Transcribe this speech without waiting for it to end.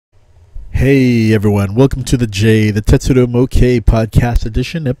Hey everyone, welcome to the Tetsudo Mokei Podcast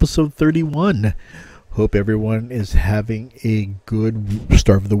edition, episode 31. Hope everyone is having a good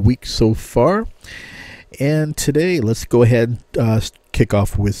start of the week so far. And today, let's go ahead and kick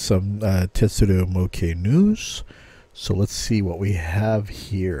off with some Tetsudo Mokei news. So let's see what we have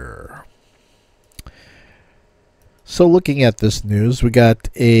here. So looking at this news, we got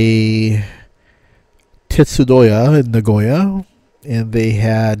a Tetsudoya in Nagoya, and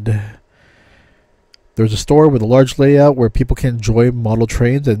there's a store with a large layout where people can enjoy model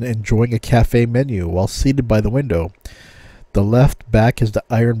trains and enjoying a cafe menu while seated by the window. The left back is the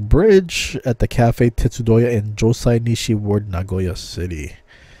Iron Bridge at the Cafe Tetsudoya in Josai Nishi Ward, Nagoya City.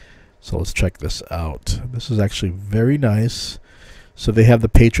 So let's check this out. This is actually very nice. So they have the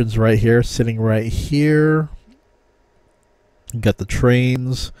patrons right here, sitting right here. You got the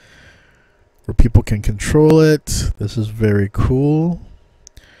trains where people can control it. This is very cool.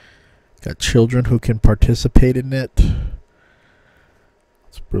 Got children who can participate in it.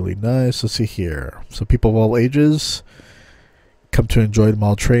 It's really nice. Let's see here. So people of all ages come to enjoy the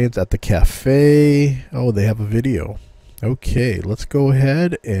model trains at the cafe. Oh, they have a video. Okay, let's go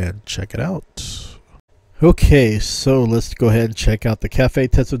ahead and check it out. Okay, so let's go ahead and check out the Cafe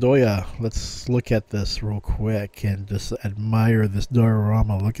Tetsudoya. Let's look at this real quick and just admire this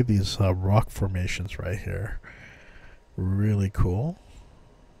diorama. Look at these rock formations right here. Really cool.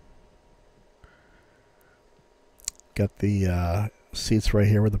 Got the seats right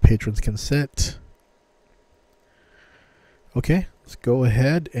here where the patrons can sit. Okay, let's go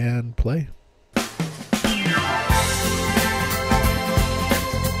ahead and play. Okay,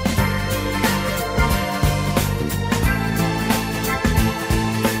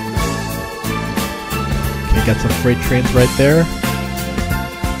 got some freight trains right there.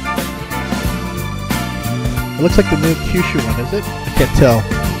 It looks like the new Kyushu one, is it? I can't tell.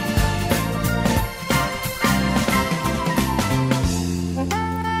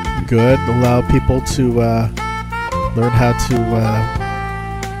 Good. Allow people to learn how to.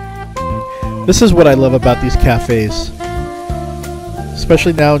 This is what I love about these cafes,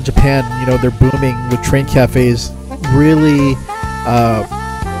 especially now in Japan. You know, they're booming with train cafes. Really, I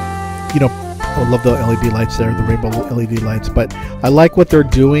love the LED lights there, the rainbow LED lights. But I like what they're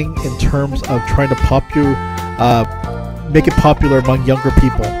doing in terms of trying to make it popular among younger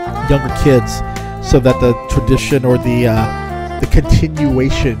people, younger kids, so that the tradition or the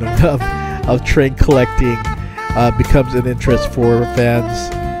continuation of train collecting becomes an interest for fans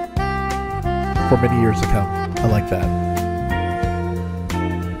for many years to come. I like that.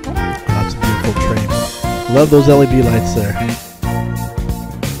 That's a beautiful train. Love those LED lights there.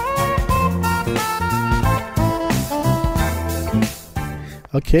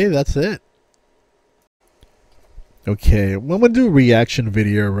 Okay, that's it. Okay, I'm going to do a reaction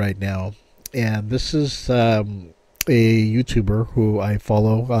video right now. And this is a YouTuber who I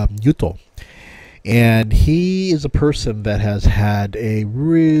follow, Yuto, and he is a person that has had a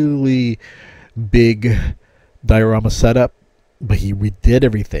really big diorama setup, but he redid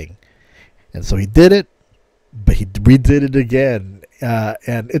everything. And so he did it, but he redid it again,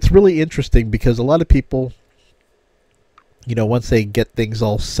 and it's really interesting because a lot of people, you know, once they get things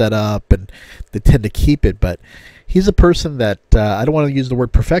all set up, and they tend to keep it, but he's a person that, I don't want to use the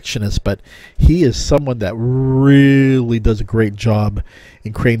word perfectionist, but he is someone that really does a great job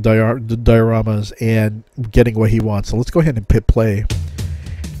in creating dioramas and getting what he wants. So let's go ahead and hit play.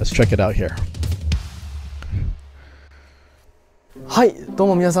 Let's check it out here. はい、どう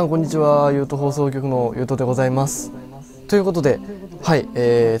も皆さんこんにちは。ユート放送局のユートでございます。ということで、はい、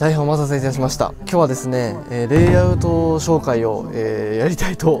大変お待たせいたしました。今日はですね、レイアウト紹介を、やりた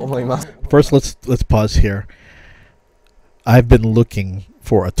いと思います。First, let's pause here. I've been looking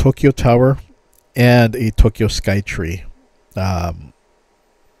for a Tokyo Tower and a Tokyo Skytree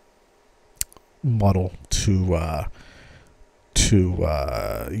model to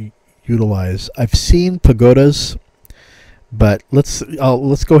utilize. I've seen pagodas, but let's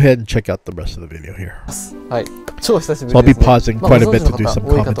go ahead and check out the rest of the video here. はい、超久しぶ So I'll り be ですね。 pausing quite a bit to do some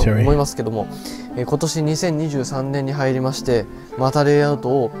多いかと commentary. 思いますけども、今年2023年に入りまして、またレイアウト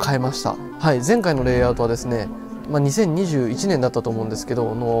を変えました。はい、前回のレイアウトはですね。2021年だったと思うんですけ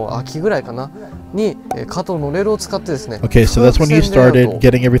ど、の秋ぐらいかなに加藤のレールを使ってですね。Okay, so that's when you started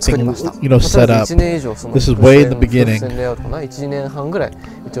getting everything, set up. 1年以上その This is way in the beginning. レイアウトかな、1年半ぐらい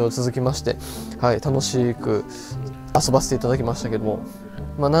一応続きまして、はい、楽しく遊ばせていただきましたけども、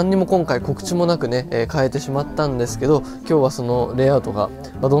何にも今回告知もなくね、変えてしまったんですけど、今日はそのレイアウトが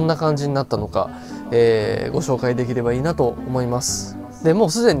どんな感じになったのか、ご紹介できればいいなと思います。でも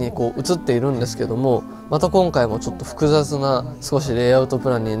うすでにこう映っているんですけども、また今回もちょっと複雑な少しレイアウトプ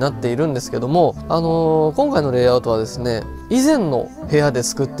ランになっているんですけども、今回のレイアウトはですね、以前の部屋で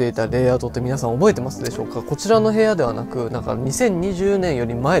作っていたレイアウトって皆さん覚えてますでしょうか。こちらの部屋ではなく、なんか2020年よ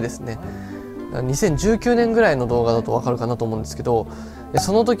り前ですね、2019年ぐらいの動画だとわかるかなと思うんですけど、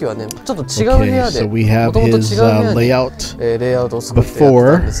その時はねちょっと違う部屋で、もともと違う部屋でレイアウトを作ってやって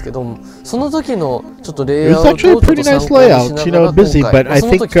たんですけども、その時のちょっとレイアウトをちょっと参考にしながら今回、そ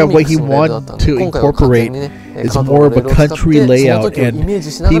の時コミックスのレイアウトだったんで、今回は完全にねカードのレールを使ってその時をイメー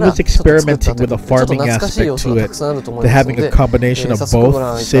ジしながらちょっと作ったという、ちょっと懐かしい要素がたくさんあると思いますので、早速ご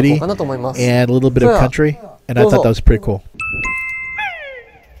覧いただこうかなと思います。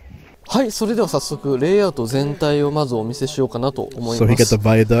はい、それでは早速レイアウト全体をまずお見せしようかなと思います。あと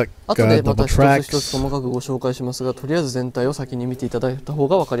でまた一つ一つ細かくご紹介しますが、とりあえず全体を先に見ていただいた方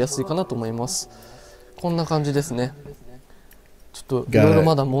が分かりやすいかなと思います。こんな感じですね。ちょっといろいろ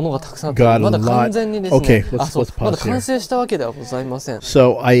まだ物がたくさんあって、まだ完全にですね、まだ完成したわけではございません。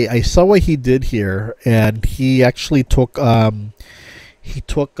So I saw what he did here, and he actually took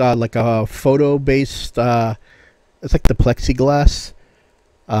like a photo based it's like the plexiglass,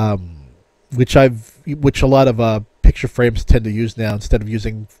 which a lot of picture frames tend to use now instead of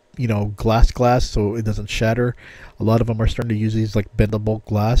using glass so it doesn't shatter. A lot of them are starting to use these like bendable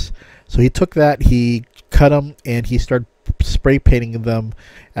glass. So he took that, he cut them, and he started spray painting them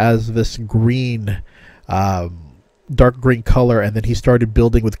as this green, dark green color, and then he started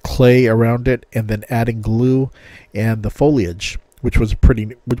building with clay around it and then adding glue and the foliage, which is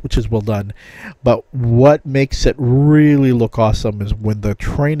well done. But what makes it really look awesome is when the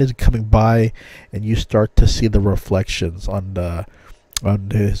train is coming by and you start to see the reflections on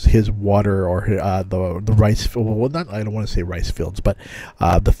his water, or the rice field. Well, I don't want to say rice fields, but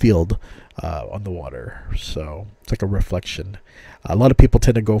the field on the water. So it's like a reflection. A lot of people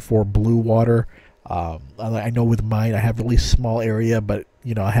tend to go for blue water. I know with mine, I have a really small area, but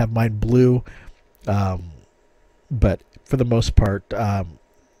I have mine blue. But for the most part,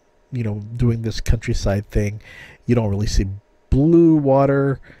 doing this countryside thing, you don't really see blue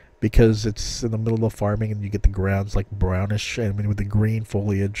water because it's in the middle of farming and you get the grounds like brownish, and with the green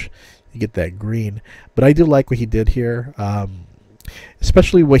foliage, you get that green. But I do like what he did here,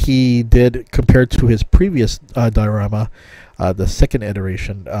 especially what he did compared to his previous diorama, the second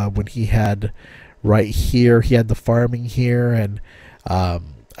iteration, when he had right here, he had the farming here, and I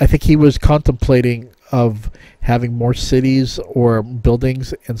think he was contemplating of having more cities or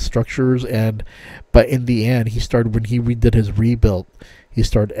buildings and structures, but in the end when he redid his rebuild, he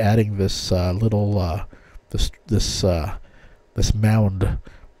started adding this little this mound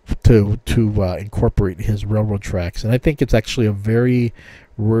to incorporate his railroad tracks, and I think it's actually a very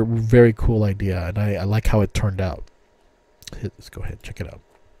very cool idea, and I like how it turned out. Let's go ahead and check it out.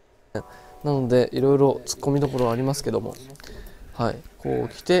 なのでいろいろ突っ込みどころありますけども、はい、こう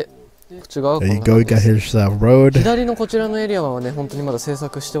来て口側はこんな感じです。左のこちらのエリアはね、本当にまだ制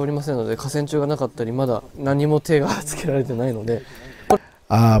作しておりませんので、河川中がなかったり、まだ何も手がつけられてないので。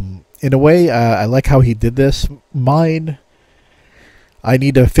In a way, I like how he did this. Mine, I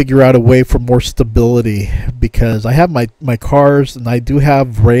need to figure out a way for more stability because I have my cars, and I do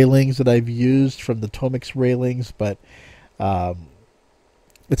have railings that I've used from the Tomix railings, but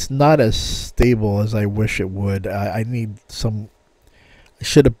it's not as stable as I wish it would. I need some. I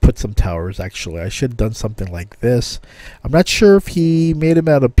should have put some towers, actually. I should have done something like this. I'm not sure if he made them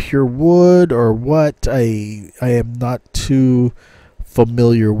out of pure wood or what. I am not too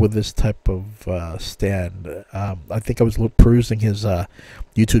familiar with this type of stand. I think I was perusing his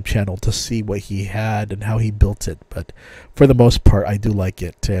YouTube channel to see what he had and how he built it. But for the most part, I do like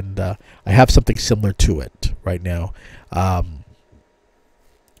it. And I have something similar to it right now.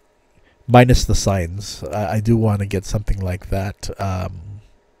 Minus the signs. I do want to get something like that.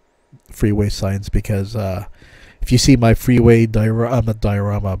 Freeway signs, because if you see my freeway not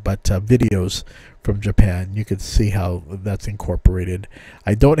diorama, but videos from Japan, you can see how that's incorporated.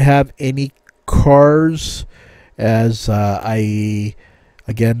 I don't have any cars, as again,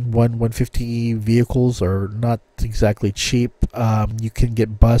 150 vehicles are not exactly cheap. You can get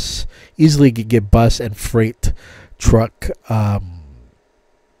easily get bus and freight truck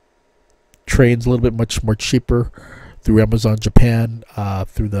trains a little bit much more cheaper through Amazon Japan,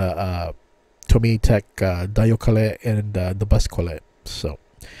 through the Tomitech Dayokale and the Buskole. So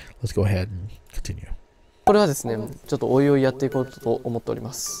let's go ahead and continue. これはですね、ちょっとおいおいやっていこうと思っており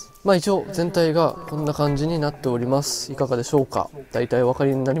ます。まあ一応全体がこんな感じになっております。いかがでしょうか。大体お分か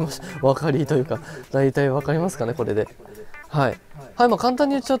りになりました。お分かりというか大体分かりますかね、これで。はい、はい、まあ、簡単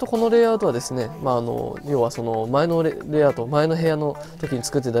に言っちゃうとこのレイアウトはですね、要はその前のレイアウト、前の部屋の時に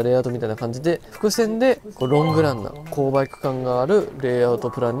作ってたレイアウトみたいな感じで伏線でこうロングランな勾配区間があるレイアウト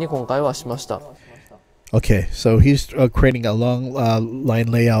プランに今回はしました。Okay, so he's creating a long line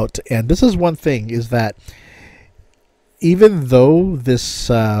layout, and this is one thing is that even though this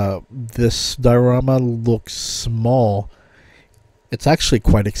diorama looks small, it's actually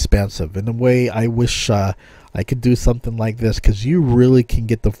quite expansive. In a way, I wish I could do something like this, because you really can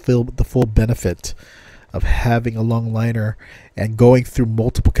get the full benefit of having a long liner and going through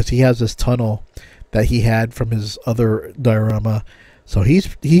multiple, because he has this tunnel that he had from his other diorama. So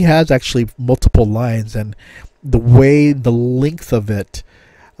he has actually multiple lines, and the length of it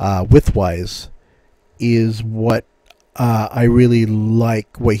widthwise is what I really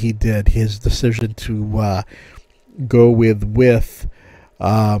like what he did. His decision to go with width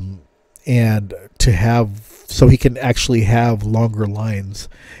and to have, so he can actually have longer lines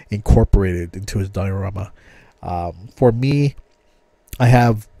incorporated into his diorama. For me, I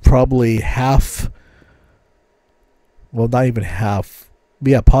have probably half, well, not even half,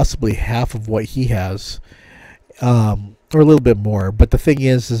 possibly half of what he has, or a little bit more. But the thing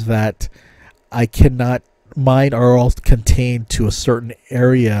is that I cannot, mine are all contained to a certain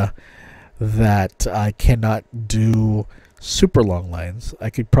area that I cannot do super long lines. I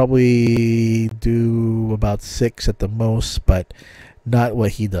could probably do about 6 at the most, but not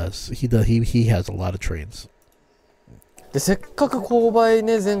what he does. He has a lot of trains. でせっかく勾配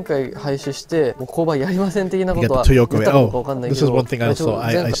ね前回廃止してもう勾配やりません的なことは言ったのか分かんないけど、 this is one thing I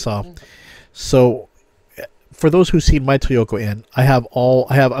saw. So for those who've seen my Toyoko in,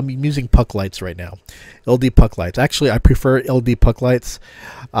 I'm using puck lights right now, LD puck lights. Actually, I prefer LD puck lights.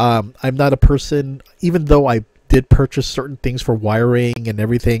 I'm not a person, even though I did purchase certain things for wiring and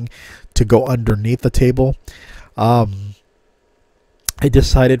everything to go underneath the table. I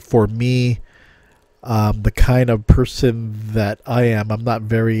decided for me, the kind of person that I am, I'm not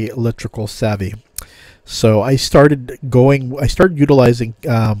very electrical savvy. So I started utilizing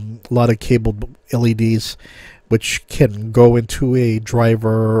a lot of cabled LEDs, which can go into a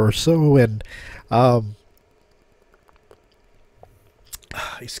driver or so. And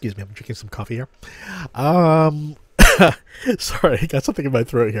excuse me, I'm drinking some coffee here. Sorry, I got something in my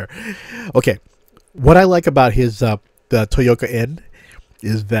throat here. Okay, what I like about his the Toyoko N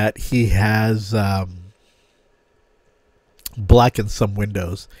is that he has black in some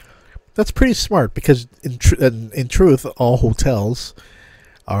windows. That's pretty smart, because in truth, all hotels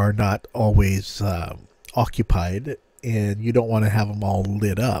are not always occupied, and you don't want to have them all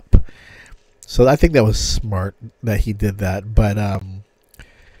lit up. So I think that was smart that he did that, but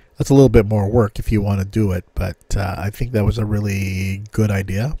that's a little bit more work if you want to do it. But I think that was a really good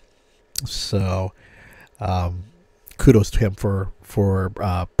idea. So kudos to him for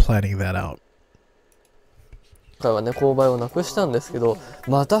planning that out. 今回はね勾配をなくしたんですけど、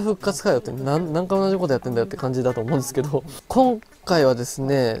また復活かよって何回同じことやってんだよって感じだと思うんですけど、今回はです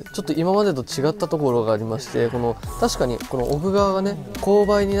ねちょっと今までと違ったところがありまして、確かにこの奥側がね勾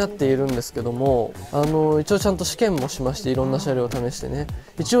配になっているんですけども、一応ちゃんと試験もしましていろんな車両を試してね、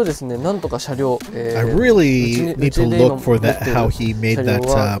一応ですねなんとか車両、I really need to look for that, how he made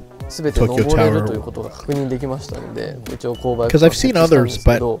that全て登れるということが確認できましたので、一応勾配を because I've seen others,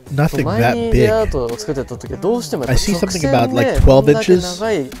 but nothing 前 that に big. レイアウトを作ってた時はどうしても I see 直 something 線 about で like こん 12だけ inches.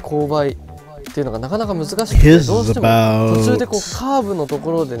 長い勾配っていうのがなかなか難しくて、 His どうしても about 途中でこうカーブのと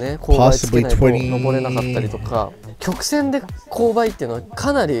ころでね勾配つけないと possibly 20登れなかったりとか、曲線で勾配っていうのは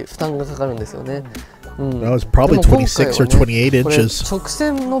かなり負担がかかるんですよね。That was probably 26 or 28 inches. 直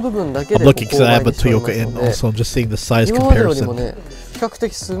線の部分だけ I'm で looking because I have a 勾配に Toyoko してお N りますの also. I'm just seeing the size で、今までよりも comparison. ね比較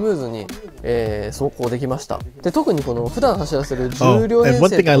的スムーズに、走行できました。で特にこの普段走らせる重量 and 編 one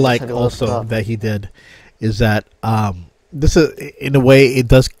成 thing I の車 like 両だった also ら that he did is that this is, in a way, it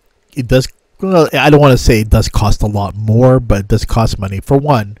does well, I don't want to say it does cost a lot more, but it does cost money. For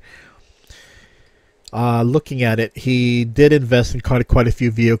one, looking at it, he did invest in quite a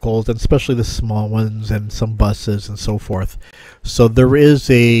few vehicles, and especially the small ones and some buses and so forth. So there is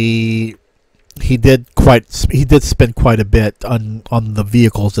he did spend quite a bit on the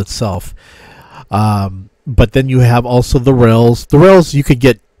vehicles itself. But then you have also the rails. The rails you could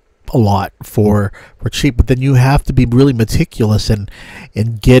get a lot for cheap, but then you have to be really meticulous in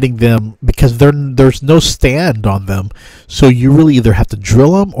getting them, because there's no stand on them. So you really either have to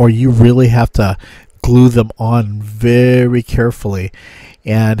drill them, or you really have to glue them on very carefully.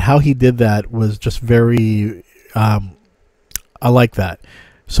 And how he did that was just very I like that.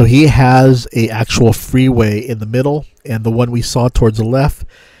 So he has a actual freeway in the middle, and the one we saw towards the left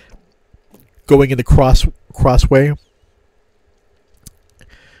going into crossway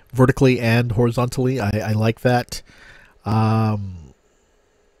vertically and horizontally. I like that.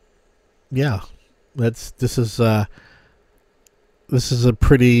 Yeah, this is a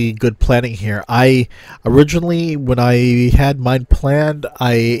pretty good planning here. I originally, when I had mine planned,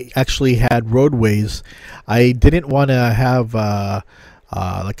 I actually had roadways. I didn't want to have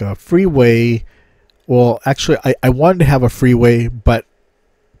like a freeway. Well, actually, I wanted to have a freeway, but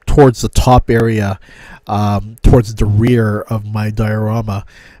towards the top area, towards the rear of my diorama.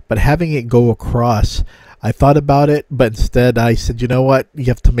 But having it go across, I thought about it, but instead I said, you know what? You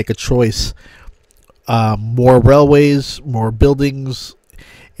have to make a choice. More railways, more buildings,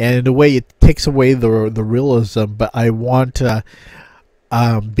 and in a way it takes away the realism. But I want to,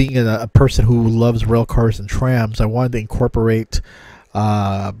 being a person who loves rail cars and trams, I wanted to incorporate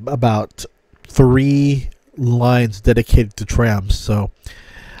about 3 lines dedicated to trams. So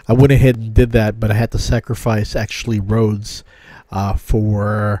I went ahead and did that, but I had to sacrifice actually roads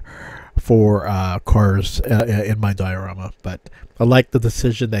for cars in my diorama. But I like the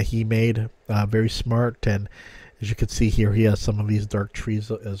decision that he made. Very smart, and as you can see here, he has some of these dark trees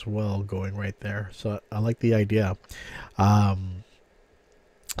as well going right there. So I like the idea,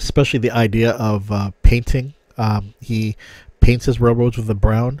 especially the idea of painting. He paints his railroads with the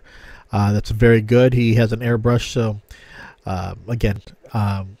brown. That's very good. He has an airbrush, so again,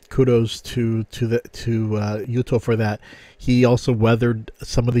 kudos to Yuto for that. He also weathered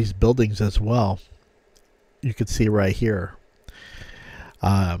some of these buildings as well. You can see right here.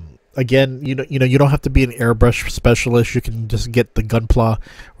 Again, you don't have to be an airbrush specialist. You can just get the Gunpla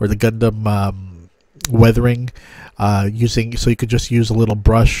or the Gundam weathering using. So you could just use a little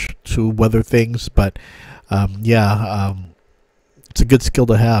brush to weather things. But it's a good skill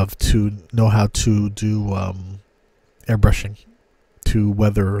to have, to know how to do airbrushing to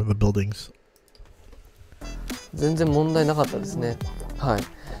weather the buildings. 全然問題なかったですね。はい。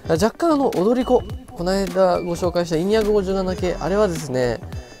若干踊り子、この間ご紹介したイニアグ57系、あれはですね、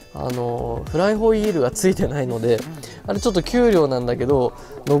フライホイールがついてないので、あれちょっと給料なんだけど、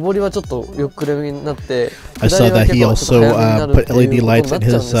上りはちょっとよっくれになって、I saw that he also put LED lights in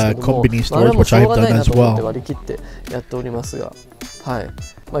his combini stores, which I've done as well. 割り切ってやっておりますが、はい。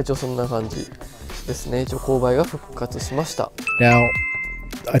まあ一応そんな感じですね。一応勾配が復活しました。Now,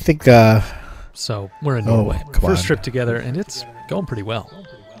 I think so we're in Norway. First trip together, and it's going pretty well.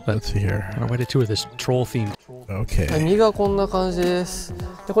 Let's see here. On our way to tour this troll theme. Okay. 右がこんな感じです。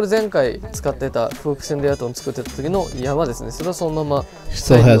で、これ前回使ってた複線レイアウトを作ってた時の山ですね。それはそのまま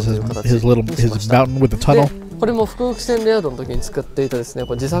Still has his mountain with the tunnel. これも複線レイアウトの時に使っていたですね、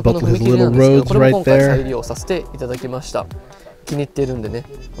これ自作の踏切なんですけど、これも今回再利用させていただきました。気に入っているんでね、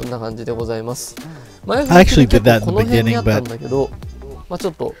こんな感じでございます。前が結構この辺にあったんだけど、まあち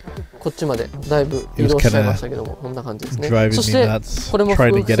ょっとこっちまでだいぶ移動しちゃいましたけども、こんな感じですね。そしてこれも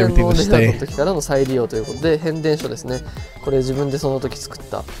複線のレイアウトの時からの再利用ということで、変電所ですね。これ自分でその時作っ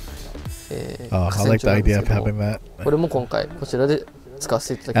た河川柱なんですけども、これも今回こちらで使わ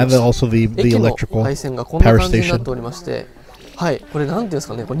せていただきました。駅の配線がこんな感じになっておりまして、はい、これなんていうんです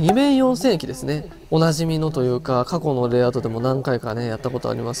かね、これ2面4線駅ですね。おなじみのというか、過去のレイアウトでも何回かねやったこと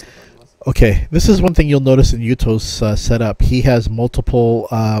あります。Okay, this is one thing you'll notice in Yuto's setup. He has multiple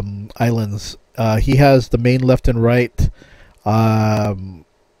islands. He has the main left and right.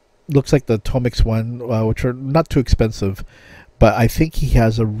 Looks like the Tomix one, which are not too expensive. But I think he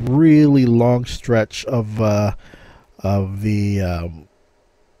has a really long stretch of the...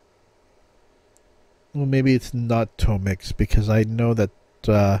 well, maybe it's not Tomix, because I know that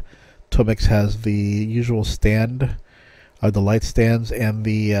Tomix has the usual stand... the light stands and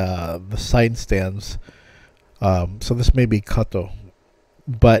the side stands. So this may be Kato,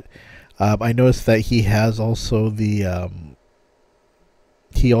 but I noticed that he has also the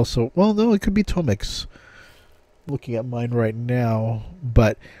well, no, it could be Tomix. Looking at mine right now,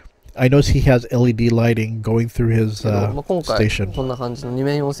 but I notice he has LED lighting going through his station. こんな感じの2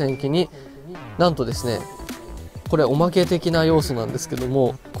面4線機になんとですね、これおまけ的な要素なんですけど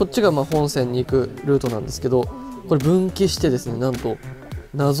も、こっちがまあ本線に行くルートなんですけど。これ分岐してですね、なんと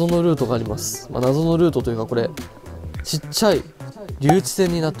謎のルートがあります。まあ、謎のルートというか、これちっちゃい留置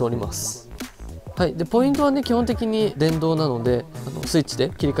線になっております。はい、でポイントはね、基本的に電動なのでスイッチで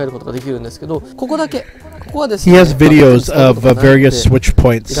切り替えることができるんですけど、ここだけ、ここはですね、He has videos of various switch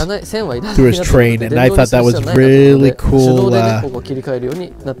points through his train, and I thought that was really cool. 手動でね、ここ切り替えるよう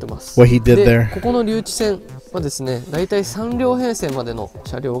になってます。What he did there. ここの留置線はですね、だいたい3両編成までの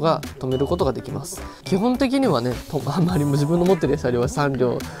車両が止めることができます。基本的にはね、あんまり自分の持っている車両は3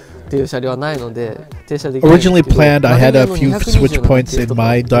両っていう車両はないので停車できないんですけど、 Originally planned, I had a few switch points in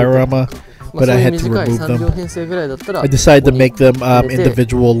my diorama, but I had to remove them. I decided to make them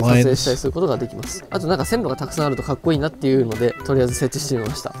individual lines. 撮影したりすることができます。あとなんか線路がたくさんあるとかっこいいなっていうので、とりあえず設置してみ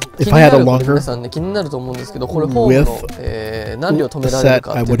ました。If I had a longer 皆さんね、気になると思うんですけど、これホームの、何両止められる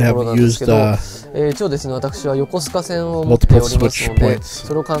かっていうところなんですけど、一応ですね、私は横須賀線を持っておりますので、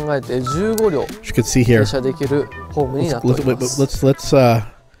それを考えて15両停車できるホームになっております。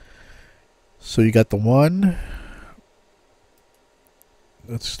So you got the one.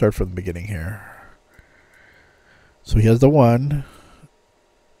 Let's start from the beginning here. So he has the one.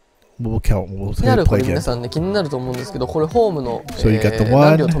 We'll count. We'll play again. 皆さんね、気になると思うんですけど、これホームの、So you got the 何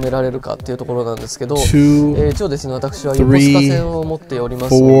one, 両止められるかっていうところなんですけど、 two, 一応ですね、私は横須賀線を持っておりま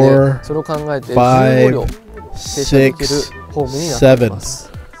すので、 four, それを考えて15両停車できる six, ホームになっておりま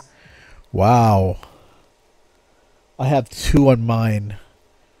す。 Wow. I have two on mine.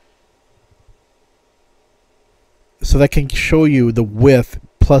 So that can show you the width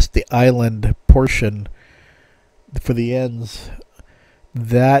plus the island portion for the ends.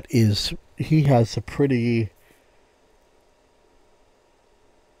 That is, he has a pretty,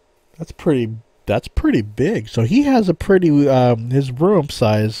 that's pretty big. So he has a pretty, his room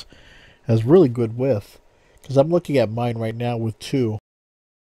size has really good width. Because I'm looking at mine right now with two.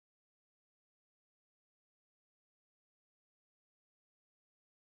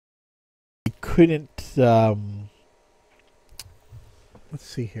 I couldn't, let's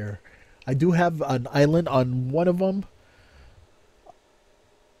see here. I do have an island on one of them.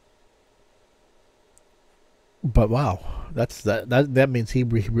 But wow, that means he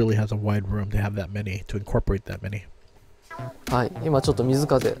really has a wide room to have that many, to incorporate that many. はい、今ちょっと水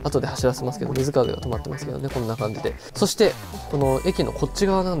風、後で走らせますけど、水風が止まってますけどね、こんな感じで。そして、この駅のこっち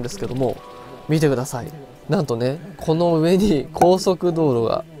側なんですけども、見てください。なんとね、この上に高速道路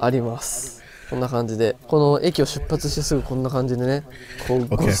があります。こんな感じで、この駅を出発してすぐこんな感じでね、こう、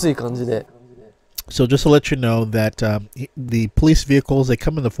ごつい感じで。So just to let you know that the police vehicles, they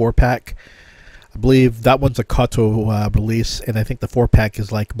come in the 4-pack. I believe that one's a Kato release, and I think the 4-pack is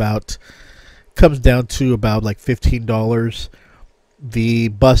like comes down to about like $15. The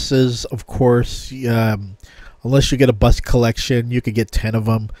buses, of course, unless you get a bus collection, you could get 10 of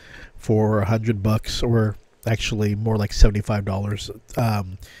them for $100, or actually more like $75.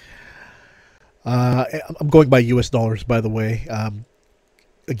 I'm going by US dollars, by the way.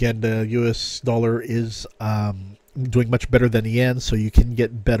 Again, the US dollar is doing much better than the yen, so you can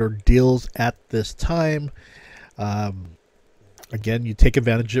get better deals at this time. Again, you take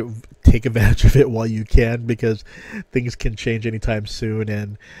advantage of it while you can, because things can change anytime soon,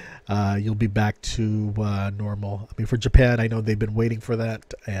 and you'll be back to normal. I mean, for Japan, I know they've been waiting for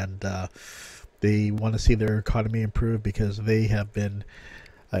that, and they want to see their economy improve, because they have been.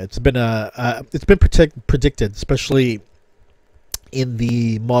 It's been predicted, especially in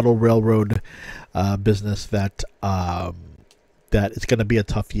the model railroad business, that it's going to be a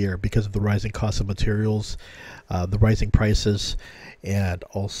tough year because of the rising cost of materials, the rising prices, and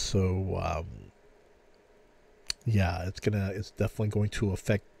also, it's definitely going to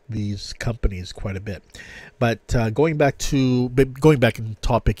affect these companies quite a bit. But going back in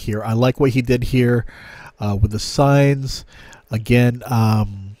topic here, I like what he did here with the signs. Again,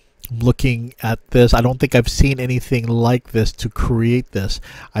 looking at this, I don't think I've seen anything like this to create this.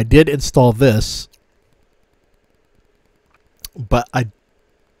 I did install this, but I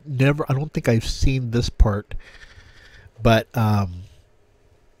don't think I've seen this part. But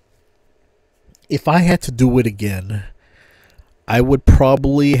if I had to do it again, I would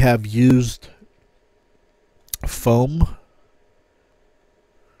probably have used foam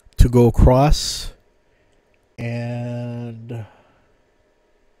to go across, and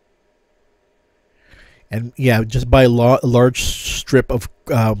yeah, just buy a large strip of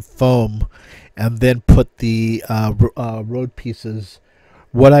foam, and then put the road pieces.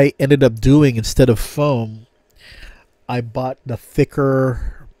 What I ended up doing, instead of foam, I bought the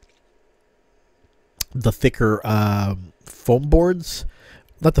thicker foam boards.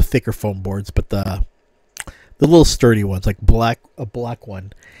 Not the thicker foam boards, but the little sturdy ones, like a black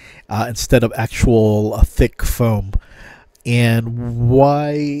one, instead of actual thick foam. And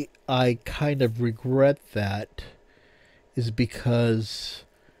why I kind of regret that is because,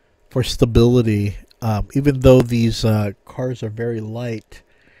 for stability, even though these cars are very light,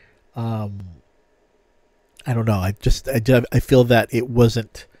 I don't know. I feel that it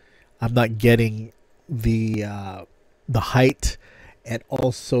wasn't. I'm not getting the height and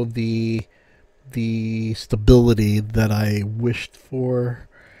also the stability that I wished for.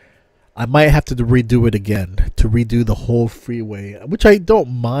 I might have to redo it again, to redo the whole freeway, which I don't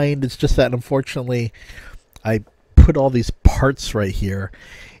mind. It's just that, unfortunately, I put all these parts right here,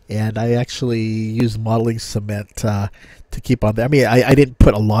 and I actually used modeling cement to keep on there. I mean, I didn't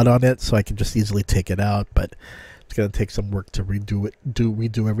put a lot on it, so I can just easily take it out, but it's going to take some work to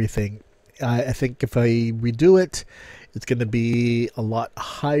redo everything. I think if I redo it, it's going to be a lot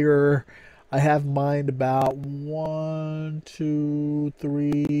higher. I have mine about 1, 2,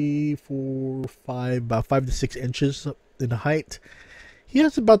 3, 4, 5, about 5 to 6 inches in height. He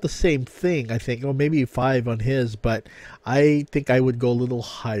has about the same thing, I think, or maybe 5 on his, but I think I would go a little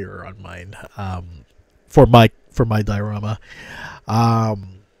higher on mine for my diorama.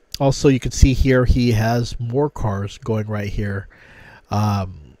 Also, you can see here he has more cars going right here.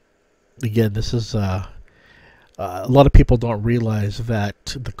 Again, this is a lot of people don't realize that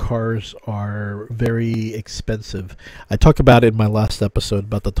the cars are very expensive. I talked about it in my last episode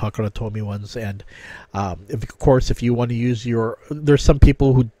about the Takaratomi ones, and of course, if you want to use there's some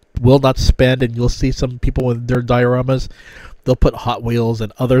people who will not spend, and you'll see some people in their dioramas, they'll put Hot Wheels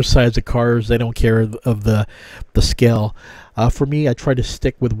and other sides of cars. They don't care of the scale. For me, I try to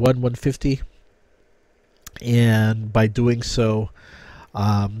stick with 1/150, and by doing so,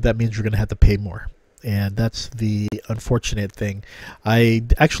 that means you're going to have to pay more. And that's the unfortunate thing. I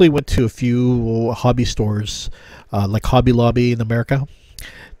actually went to a few hobby stores, like Hobby Lobby in America,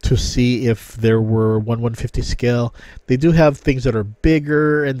 to see if there were 1/150 scale. They do have things that are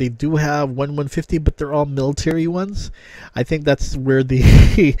bigger, and they do have 1/150, but they're all military ones. I think that's where the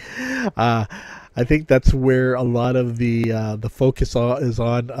I think that's where a lot of the focus is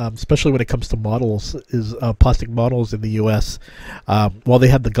on, especially when it comes to models, is plastic models in the U.S. While they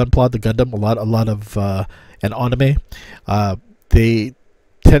have the Gunpla, the Gundam, a lot of and anime, they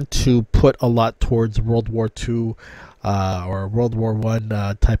tend to put a lot towards World War II or World War I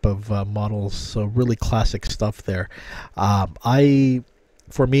type of models. So really classic stuff there.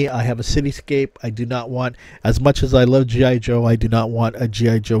 For me, I have a cityscape. I do not want, as much as I love G.I. Joe, I do not want a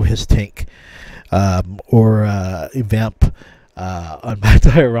G.I. Joe his tank. Or a vamp on my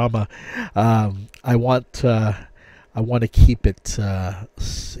diorama. I want to keep it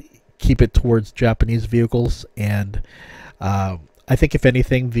towards Japanese vehicles, and I think if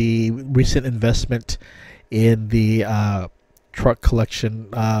anything, the recent investment in the truck collection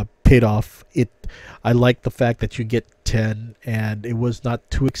paid off. I like the fact that you get 10, and it was not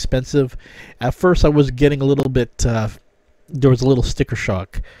too expensive. At first, I was getting a little bit. There was a little sticker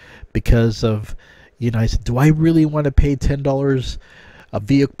shock. Because of, I said, do I really want to pay $10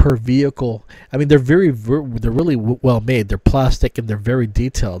 per vehicle? I mean, they're they're really well made. They're plastic and they're very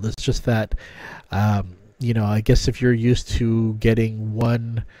detailed. It's just that, I guess if you're used to getting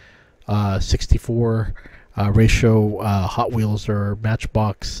 1:64 ratio Hot Wheels or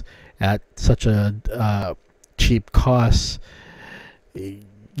Matchbox at such a cheap cost,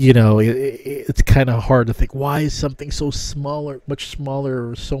 it's kind of hard to think, why is something so much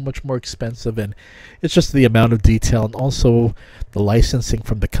smaller, so much more expensive? And it's just the amount of detail, and also the licensing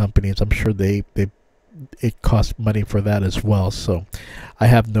from the companies. I'm sure it costs money for that as well. So I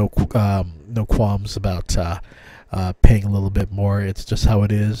have no qualms about paying a little bit more. It's just how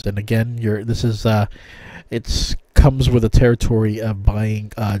it is. And again, it comes with the territory of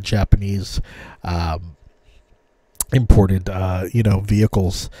buying Japanese imported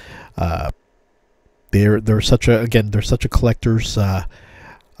vehicles. They're such a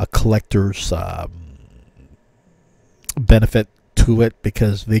collector's benefit to it,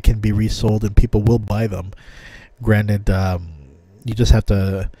 because they can be resold and people will buy them. Granted, you just have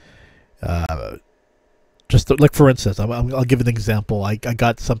to like, for instance, I'll give an example. I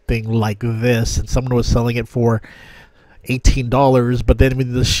got something like this, and someone was selling it for $18, but then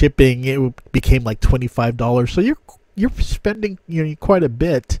with the shipping, it became like $25. So you're spending quite a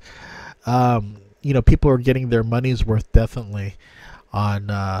bit. People are getting their money's worth definitely on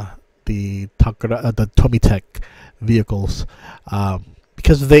the Tomitech vehicles,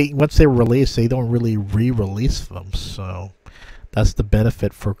 because once they release, they don't really re-release them. So that's the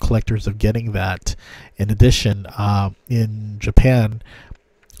benefit for collectors of getting that. In addition, in Japan,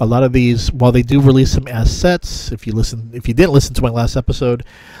 a lot of these, while they do release them as sets, if you didn't listen to my last episode,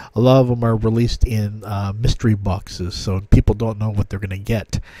 a lot of them are released in mystery boxes, so people don't know what they're going to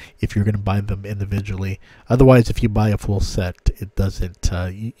get if you're going to buy them individually. Otherwise, if you buy a full set, it doesn't.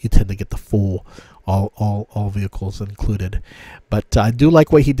 You tend to get the full, all vehicles included. But I do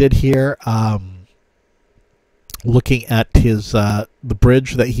like what he did here. Looking at his the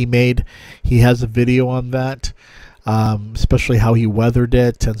bridge that he made, he has a video on that. Especially how he weathered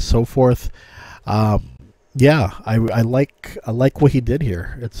it and so forth. Yeah, I like what he did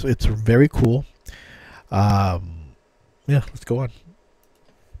here. It's very cool. Yeah, let's go on.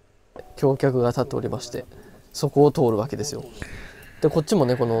 橋脚が立っておりまして、そこを通るわけですよ。でこっちも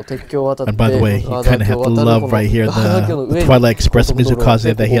ねこの鉄橋を渡って And by the way, you kind of have to love right here the Twilight Express music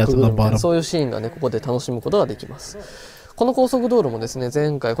causing that he has on the bottom. そういうシーンがねここで楽しむことができます。この高速道路もですね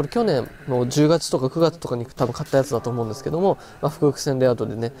前回これ去年の10月とか9月とかに多分買ったやつだと思うんですけども、複々線レイアウト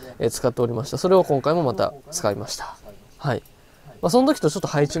でね、使っておりました。それを今回もまた使いました。はい。その時とちょっと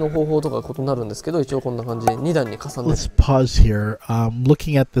配置の方法とか異なるんですけど、一応こんな感じで2段に重ねて。Let's pause here.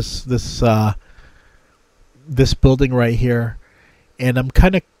 Looking at this building right here, and I'm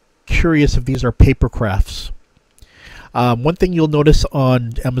kind of curious if these are paper crafts. One thing you'll notice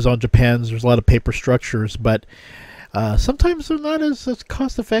on Amazon Japan is there's a lot of paper structures, but sometimes they're not as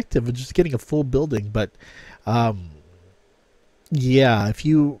cost effective as just getting a full building. But yeah, if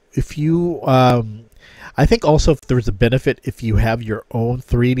you I think also if there's a benefit if you have your own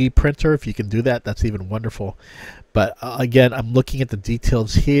 3D printer, if you can do that, that's even wonderful. But again, I'm looking at the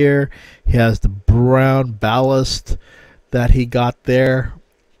details here. He has the brown ballast that he got there.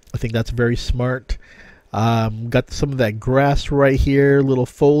 I think that's very smart. Got some of that grass right here, little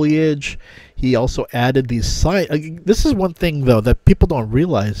foliage. He also added these signs. This is one thing though that people don't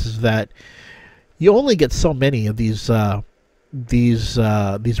realize is that you only get so many of these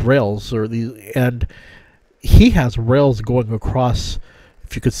rails or these, and he has rails going across,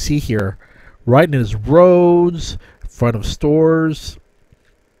 if you could see here, right in his roads, in front of stores.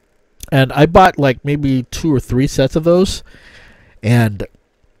 And I bought like maybe 2 or 3 sets of those, and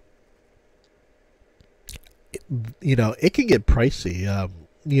you know it can get pricey.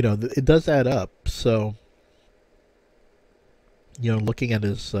 You know it does add up. So you know, looking at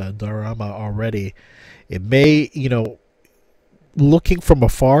his diorama already, it may, you know, looking from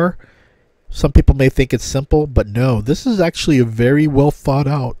afar, some people may think it's simple, but no, this is actually a very well thought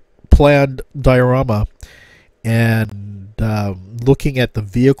out, planned diorama. And looking at the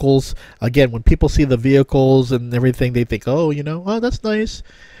vehicles, again, when people see the vehicles and everything, they think, oh, you know, oh, that's nice.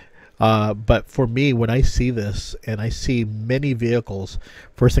 But for me, when I see this and I see many vehicles,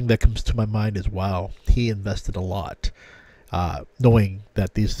 first thing that comes to my mind is, wow, he invested a lot, knowing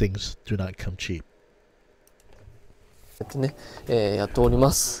that these things do not come cheap. やっており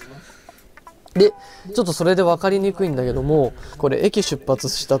ます。で、ちょっとそれで分かりにくいんだけども、これ駅出発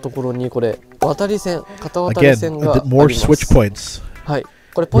したところにこれ渡り線、片渡り線があります。はい。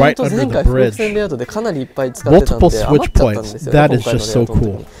これポイント前回複々線レイアウトでかなりいっぱい使ってたんで余っちゃったんですよね。今回のレイアウトの時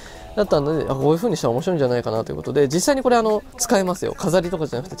に。だったのでこういう風にしたら面白いんじゃないかなということで、実際にこれ使えますよ。飾りとか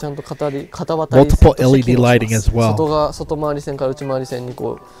じゃなくてちゃんと片渡り線として機能します。外回り線から内回り線に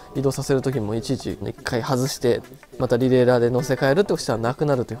こう移動させる時もいちいち一回外してまたリレーラーで乗せ替えるってことはなく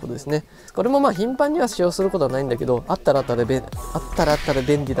なるということですね。これもまあ頻繁には使用することはないんだけど、あったら便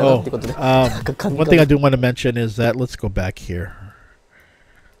利だなっていうことで。One thing I do want to mention is that let's go back here.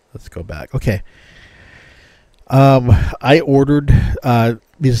 Let's go back. Okay. I ordered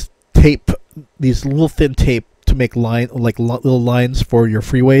these little thin tape to make little lines for your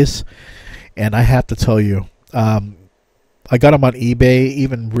freeways, and I have to tell you, I got them on eBay,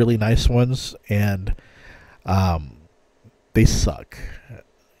 even really nice ones, and they suck.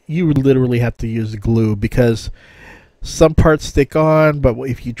 You literally have to use glue because some parts stick on, but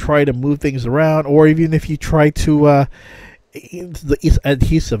if you try to move things around, or even if you try to, the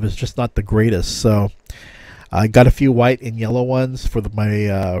adhesive is just not the greatest. So I got a few white and yellow ones for my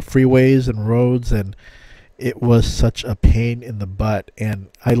freeways and roads, and it was such a pain in the butt, and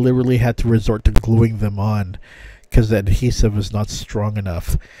I literally had to resort to gluing them on because the adhesive is not strong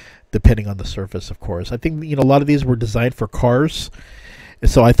enough, depending on the surface, of course. I think, you know, a lot of these were designed for cars,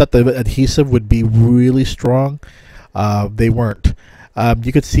 so I thought the adhesive would be really strong. They weren't.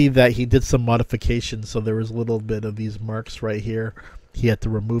 You could see that he did some modifications, so there was a little bit of these marks right here. He had to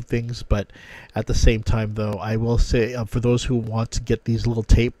remove things, but at the same time, though, I will say for those who want to get these little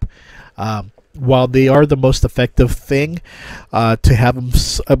tape, while they are the most effective thing to have them,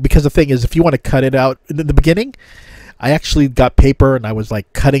 because the thing is, if you want to cut it out in the beginning, I actually got paper and I was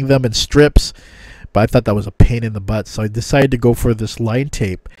like cutting them in strips, but I thought that was a pain in the butt, so I decided to go for this line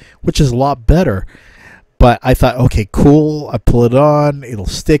tape, which is a lot better. But I thought, okay, cool, I pull it on, it'll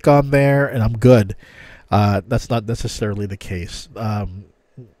stick on there, and I'm good. That's not necessarily the case.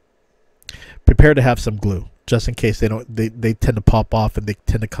 Prepare to have some glue, just in case they tend to pop off and they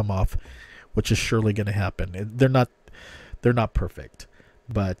tend to come off, which is surely going to happen. They're not perfect,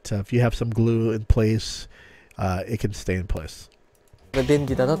 but if you have some glue in place, it can stay in place. 便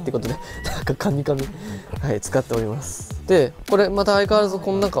利だなってことでなんかカミカミ、はい、使っております。でこれまた相変わらず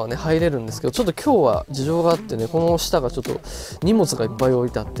この中はね入れるんですけど、ちょっと今日は事情があってね、この下がちょっと荷物がいっぱい置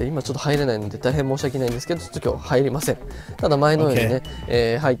いてあって今ちょっと入れないので大変申し訳ないんですけど、ちょっと今日入りません。ただ前のようにね、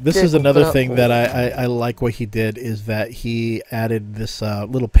入って。 This is another thing that I like what he did is that he added this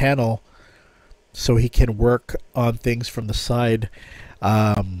little panel so he can work on things from the side.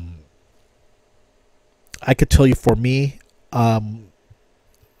 I could tell you for me,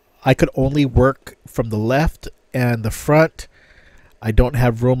 I could only work from the left and the front. I don't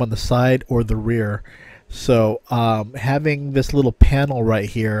have room on the side or the rear. So having this little panel right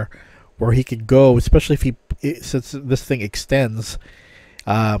here where he could go, especially if since this thing extends,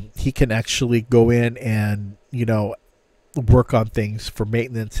 he can actually go in and, you know, work on things for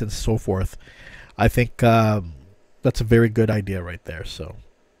maintenance and so forth. I think that's a very good idea right there. So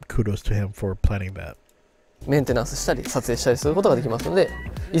kudos to him for planning that. メンテナンスしたり撮影したりすることができますので、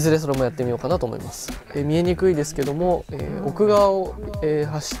いずれそれもやってみようかなと思います。見えにくいですけども、奥側を、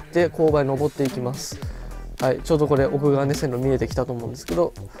走って勾配登っていきます。はい、ちょうどこれ奥側ね線路見えてきたと思うんですけ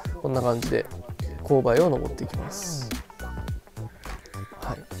ど、こんな感じで勾配を登っていきます。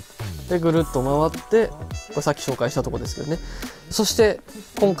はい、でぐるっと回って、これさっき紹介したところですけどね。そして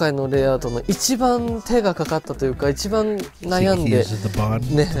今回のレイアウトの一番手がかかったというか一番悩んで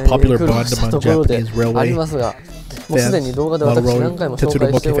苦労したところでありますが、もうすでに動画で私何回も紹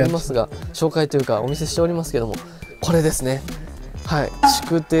介しておりますが、紹介というかお見せしておりますけども、これですね。はい、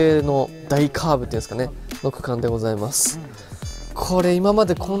築堤の大カーブっていうんですかねの区間でございます。これ今ま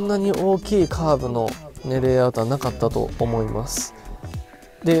でこんなに大きいカーブの、ね、レイアウトはなかったと思います。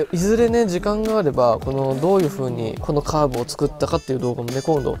でいずれね時間があればこのどういう風にこのカーブを作ったかっていう動画もね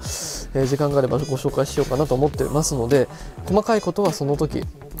今度、時間があればご紹介しようかなと思ってますので、細かいことはその時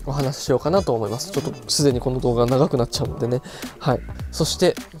お話ししようかなと思います。ちょっとすでにこの動画長くなっちゃうのでね。はい。そし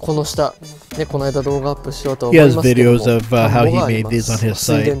てこの下ね、この間動画アップしようと思いますけども、水田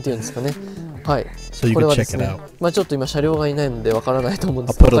っていうんですかね。はい。これはですね、ちょっと今車両がいないのでわからないと思うん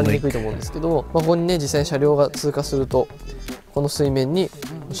ですけど、分かりにくいと思うんですけど、ここにね実際に車両が通過するとこの水面に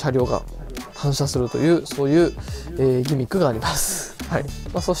車両が反射するというそういう、ギミックがあります。はい。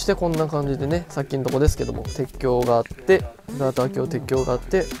そしてこんな感じでね、さっきのとこですけども鉄橋があって、ガーター橋鉄橋があっ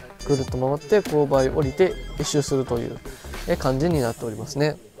てぐるっと回って勾配降りて一周するという感じになっております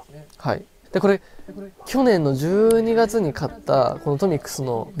ね。はい。でこれ去年の12月に買ったこのトミックス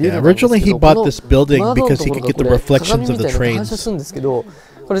のビルなんですけど、この窓のところがこれ鏡みたいな反射するんですけど、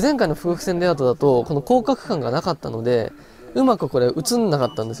これ前回の風船レイアウトだとこの広角感がなかったのでうまくこれ映んなか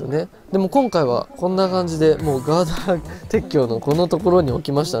ったんですよね。でも今回はこんな感じでもうガーダー鉄橋のこのところに置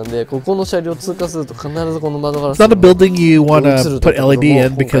きましたんで、ここの車両通過すると必ずこの窓ガラスに映ると。It's not a building you want to put LED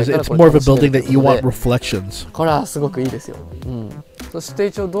in because it's more of a building that you want reflections. これはすごくいいですよ。うん。そして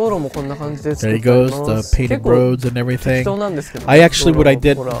一応道路もこんな感じで作ってあります。 There he goes, the painted roads and everything. 適当なんですけど、I actually what I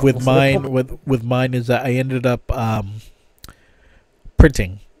did with mine is that I ended up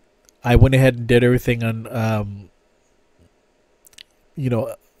printing. I went ahead and did everything on you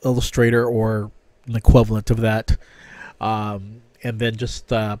know, Illustrator or an equivalent of that, and then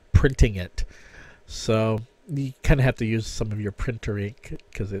just printing it. So you kind of have to use some of your printer ink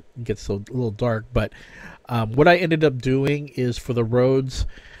because it gets a little dark. But what I ended up doing is for the roads,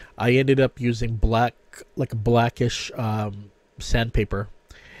 I ended up using black, like a blackish sandpaper.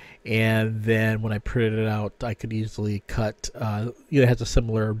 And then when I printed it out, I could easily cut, it has a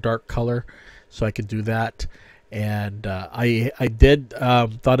similar dark color, so I could do that. And I did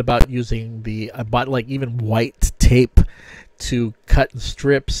thought about using I bought like even white tape to cut in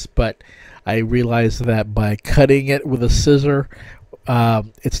strips, but I realized that by cutting it with a scissor,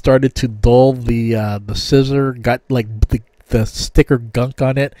 it started to dull the scissor, got like the sticker gunk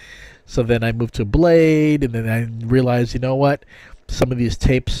on it. So then I moved to a blade, and then I realized, you know what, some of these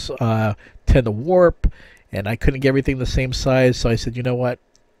tapes tend to warp, and I couldn't get everything the same size, so I said, you know what,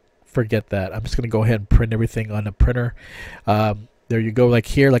 forget that. I'm just going to go ahead and print everything on a printer. There you go. Like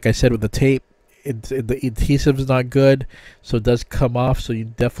here, like I said with the tape, the adhesive is not good, so it does come off, so you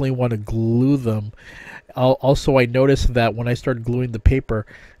definitely want to glue them. Also, I noticed that when I start gluing the paper,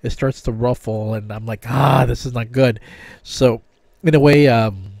 it starts to ruffle, and I'm like, this is not good. So in a way,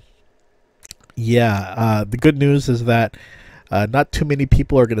 the good news is that not too many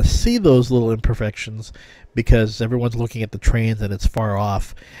people are going to see those little imperfections because everyone's looking at the trains and it's far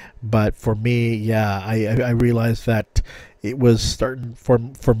off. But for me, I realized that it was starting for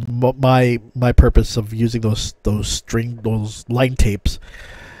my purpose of using those line tapes.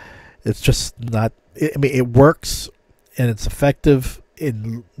 It's just not. I mean, it works and it's effective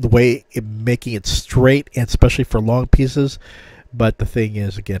in the way in making it straight, and especially for long pieces. But the thing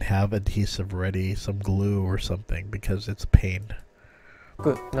is, again, have adhesive ready, some glue or something, because it's a pain.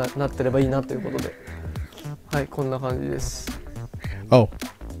 なってればいいなということで、はい、こんな感じです。Oh,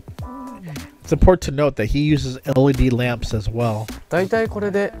 it's important to note that he uses LED lamps as well. だいたいこれ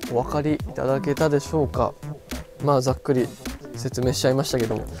でお分かりいただけたでしょうか。まあざっくり説明しちゃいましたけ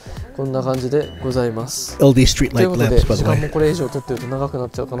ども、こんな感じでございます。LED street light lamps, by the way. ということで、時間もこれ以上撮ってると長くなっ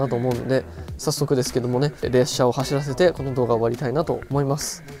ちゃうかなと思うので、早速ですけどもね、列車を走らせてこの動画を終わりたいなと思いま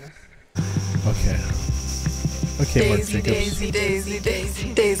す。Okay,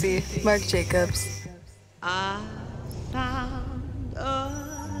 Mark Mark Jacobs. I found a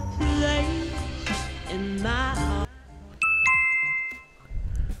place in my heart.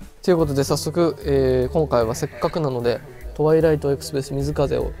 ということで早速、今回はせっかくなのでトワイライトエクスプレス水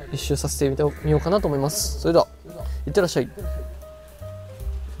風を一周させてみようかなと思います。それではいってらっしゃい。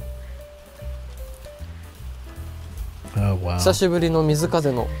wow. 久しぶりの水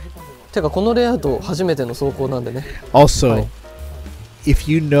風のてかこのレイアウト初めての走行なんでね。Also, はい、if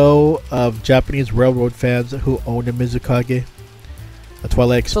you know of Japanese railroad fans who own a Mizukage, a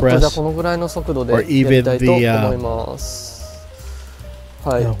Twilight ちょっとじゃあ Express, このぐらいの速度で or やり even たいと the 思います。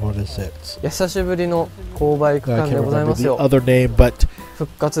はい。い what is it? や久しぶりの勾配区 I 間で can't ござい remember ます the よ。 other name, but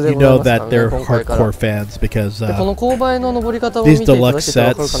復活で you ござい know ますから that ね。 they're 今回から。 hardcore fans because でこの勾配の登り方を見ていただけた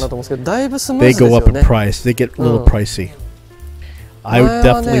ら分かるかなと思うんですけど、だいぶスムー they ズです go よ up in ね。 price. They get a little pricey. I would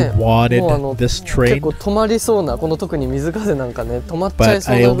definitely wanted this 結 train, 構止まりそうなこの特に水風なんかね止まっちゃい but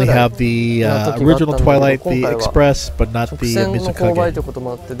そう I なぐ only らい have the な時があったん original だけど、 Twilight, 今 the 回は Express, but not 直 the 線の勾配 Mizukage. ということ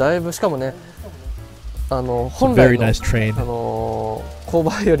もあってだいぶしかもね本 Very 来の nice train. 勾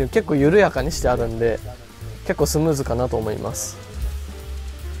配より結構緩やかにしてあるんで結構スムーズかなと思います。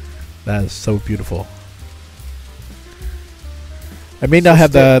 That is so beautiful. I may not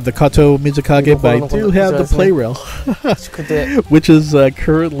have the Kato Mizukage, but I do have the play rail, 宿亭 which is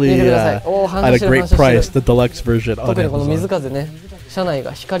currently 見てください。おー at 反 a 射してる great 反射して price, る。 the deluxe version on 特にこの水 Amazon. 風ね車内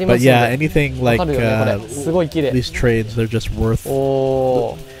が光りま But すの yeah, で anything わ like かるよねこれすごい綺麗。 these trains, they're just worth.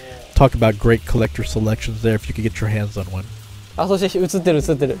 おー Talk about great collector selections there if you could get your hands on one. あそして映ってる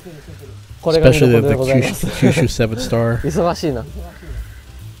映ってる。これが見どこ Especially ろで the ございます。 Kyushu 7 star. 忙しいな。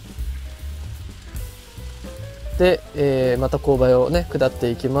で、また勾配をね下って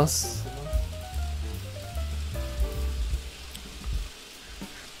いきます。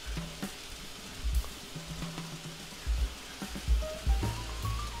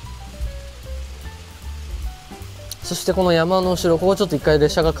そしてこの山の後ろここちょっと一回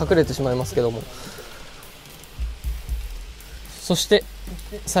列車が隠れてしまいますけども、そして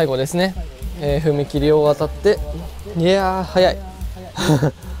最後ですね、踏切を渡っていやー早い。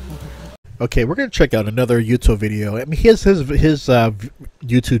Okay, we're gonna check out another Yuto video. I mean, his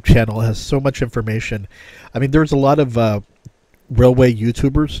YouTube channel has so much information. I mean, there's a lot of railway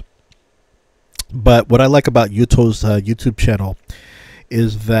YouTubers, but what I like about Yuto's YouTube channel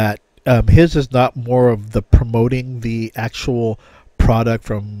is that his is not more of the promoting the actual product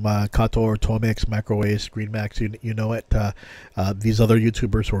from Kato or Tomix, Microwaves, Greenmax. You know it. These other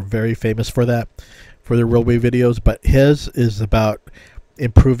YouTubers who are very famous for that, for their railway videos, but his is about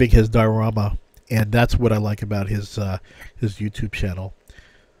improving his diorama, and that's what I like about his YouTube channel.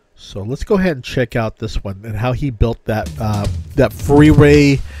 So let's go ahead and check out this one and how he built that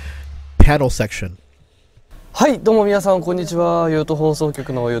freeway panel section. はいどうも皆さんこんにちは、ユート放送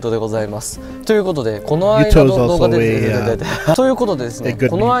局のユートでございます。ということでこの間の動画でということでですね、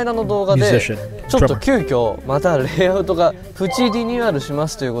この間の動画でちょっと急遽またレイアウトがプチリニューアルしま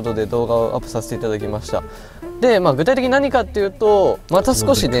すということで動画をアップさせていただきました。で、具体的に何かっていうとまた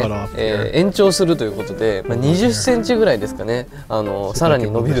少しね、延長するということで、20センチぐらいですかね、さらに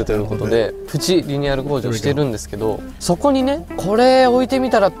伸びるということでプチリニューアル工事をしてるんですけど、そこにねこれ置いて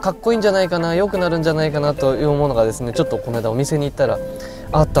みたらかっこいいんじゃないかな、良くなるんじゃないかなというものがですね、ちょっとこの間お店に行ったら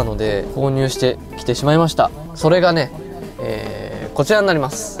あったので購入してきてしまいました。それがね、こちらになり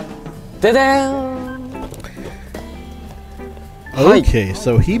ます。ででん。Okay,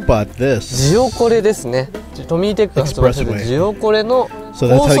 so he bought this. ジオコレですね。トミーテックが発売するジオコレの So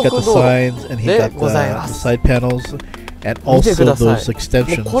that's 高 how he got 速 the 道路 signs, and he で got ございま the す。 side panels, and 見てく also ださい。 those も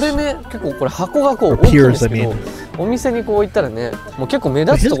extensions. うこれね結構これ箱がこう大きいんですけ Piers, ど I mean. お店にこう行ったらねもう結構目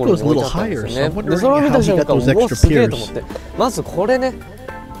立つところに置いてあったんですよ His goes a little higher, so ね。 I'm でそれを見 wondering た how he 瞬 got 間 those うわ extra すげえと思 piers. って、まずこれねめっ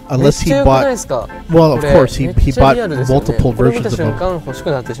Unless ちゃ he 良くない bought, ですか。 well, of これ course, めっ he ちゃリア bought ルですよね。 multiple これ見た versions of 瞬 them. 間欲し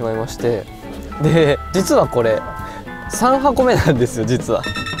くなってしまいまして、で実はこれ3箱目なんですよ。実は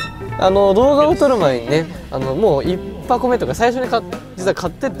動画を撮る前にねもう1箱目とか最初に実は買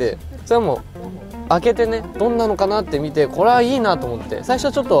ってて、それはもう開けてねどんなのかなって見てこれはいいなと思って、最初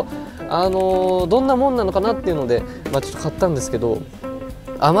はちょっとどんなもんなのかなっていうので、ちょっと買ったんですけど、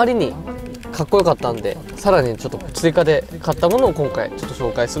あまりにかっこよかったんで、さらにちょっと追加で買ったものを今回ちょっと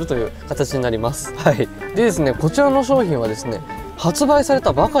紹介するという形になります。はい。でですね、こちらの商品はですね、発売され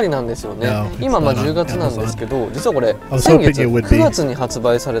たばかりなんですよね。今10月なんですけど、実はこれ先月9月に発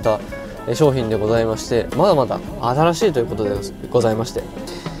売された商品でございまして、まだまだ新しいということでございまして、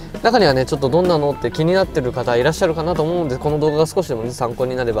中にはねちょっとどんなのって気になってる方いらっしゃるかなと思うんで、この動画が少しでも、ね、参考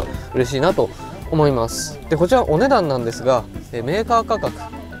になれば嬉しいなと思います。でこちらお値段なんですが、メーカー価格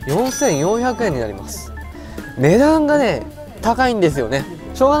4400円になります。値段がね高いんですよね。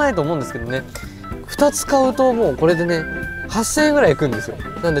しょうがないと思うんですけどね、2つ買うともうこれでね8000円ぐらいいくんですよ。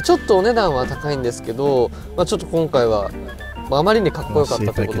なんでちょっとお値段は高いんですけど、ちょっと今回はあまりにかっこよかっ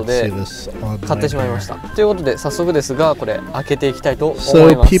たということで買ってしまいました。ということで早速ですが、これ開けていきたいと思います。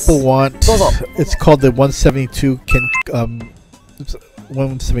So people want, どうぞ。 it's called the 172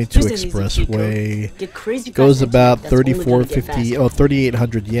 expressway. Goes about 3450 or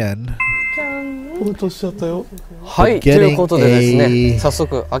 3800 yen. はい、ということでですね、早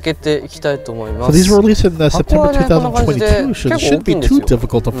速開けていきたいと思いま So す。 these were released in September 箱はね、こんな感じで 2022, so it 結構 shouldn't 大きい be んです too よ。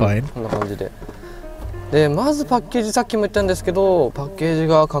 difficult to find. こんな感じで。でまずパッケージ、さっきも言ったんですけど、パッケージ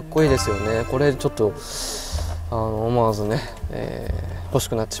がかっこいいですよね。これちょっと思わずね、欲し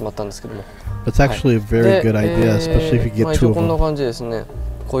くなってしまったんですけども。 It's actually a very good idea, especially if you get 一 two 応 of こんな them. 感じですね。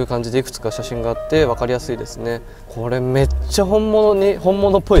こういう感じでいくつか写真があって分かりやすいですね。これめっちゃ本物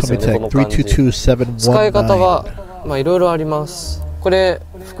っぽいですよね。この感じ。使い方はいろいろあります。これ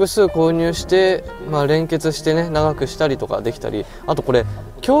複数購入して、連結してね長くしたりとかできたり、あとこれ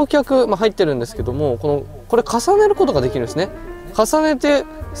橋脚、入ってるんですけども、これ重ねることができるんですね。重ねて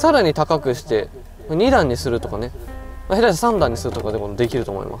さらに高くして2段にするとかね、下手したら3段にするとかでもできる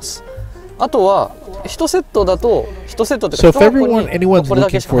と思います。あとは1セットだと1セットっていうか、 So if anyone's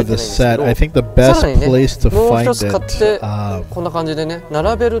looking for this set, I think the best place to もう find 一つ買って it, こんな感じでね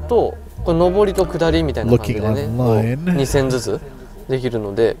並べると、これ上りと下りみたいな感じでね、2線ずつできる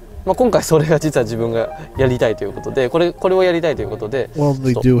ので、今回それが実は自分がやりたいということで、これをやりたいということで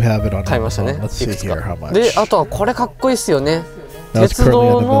買いましたね。いくつかで、あとはこれかっこいいっすよね。鉄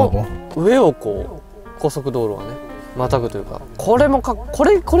道の上を高速道路はねまたぐというか、これや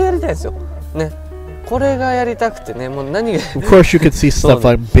りたいですよね。これがやりたくてね、もう何が Of course you can see stuff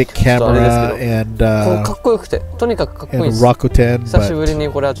like big camera and かっこよくて、とにかくかっこいいです。 Rakuten, 久しぶりに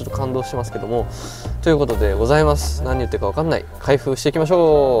これはちょっと感動してますけども、ということでございます。何言ってるか分かんない。開封していきまし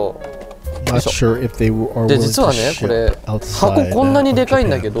ょう。not sure if they are で willing 実は to ね、こ ship れ outside 箱こんなにでかいん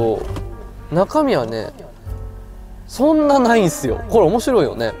だ of け Japan. ど、中身はねそんなないんすよ。これ面白い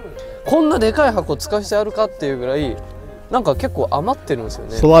よね。こんなでかい箱使わせてあるかっていうぐらい、なんか結構余ってるんですよ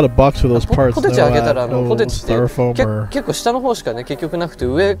ね。 It's a lot of box with those parts. ポテチあげたら no ポテチって styrofoam or 結構下の方しかね結局なくて、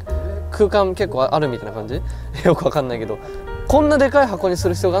上空間結構あるみたいな感じよくわかんないけど、こんなでかい箱にす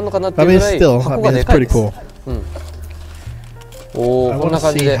る必要があるのかなっていう I ぐ mean らい still, 箱がでかい it's です。 pretty cool. おお、 I こん want な to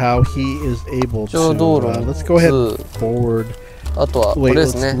感じ see で。 how he is able 一応道 to 路 let's go ahead 3 and forward. あとはこ Wait, れで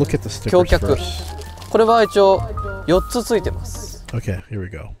す let's ね。 look at the 橋 stickers 脚。 first. これは一応4つついてます。 Okay, here we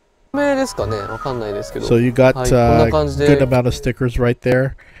go. 透明ですかね、わかんないですけど。 So you got はい、こんな感じ good で。 amount of stickers right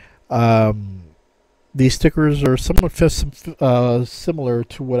there. These stickers are somewhat similar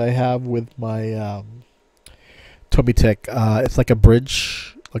to what I have with my Tomitech. It's like a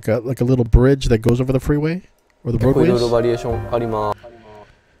bridge, like a little bridge that goes over the freeway or the 結構いろいろ roadways. バリエーションあります。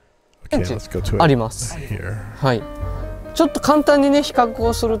 Okay, let's go to あ it ります。 here. はい。ちょっと簡単にね比較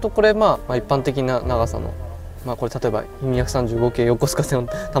をすると、これ一般的な長さの、これ例えば235系横須賀線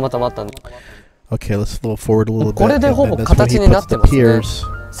たまたまあったんで、 Okay, let's move forward a little これ bit. で And ほ then ぼ that's when 形 he になっ puts て the ますね。 piers.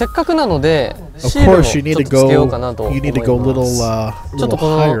 せっかくなので Of シールも course, ち you ょっ need と to つけよう go. かなと You 思い need to go ま little す。ちょっ little とこ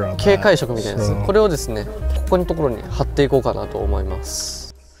higher の on 警 that. 戒色みたいなやつ、 So- これをですねここのところに貼っていこうかなと思いま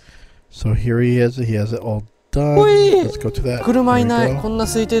す。 So here he is. He has it all done. ほい Let's go to that. 車いな There い。 we go. こんな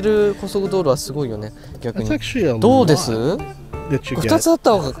空いてる高速道路はすごいよね。逆 That's に actually a どうです？ lot that you 2 get. つあっ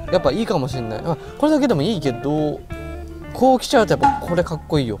た方がやっぱいいかもしれない。これだけでもいいけど、こう来ちゃうとやっぱこれかっ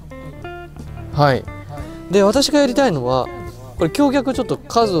こいいよ。はい。で私がやりたいのは、これ橋脚ちょっと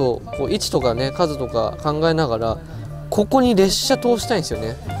数を位置とかね数とか考えながら、ここに列車通したいんですよ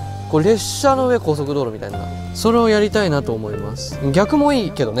ね。これ列車の上高速道路みたいな、それをやりたいなと思います。逆もい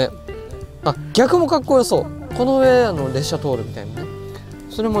いけどね。逆もかっこよそう。この上列車通るみたいなね、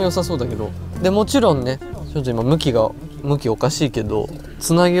それも良さそうだけど。でもちろんね、ちょっと今向きおかしいけど、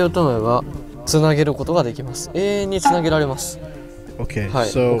つなげようと思えばつなげることができます。永遠につなげられます。 Okay, はい、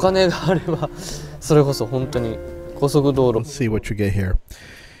 so お金があればそれこそ本当に高速道路。 let's see what you get here.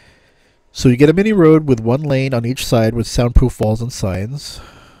 So you get a mini road with one lane on each side with soundproof walls and signs.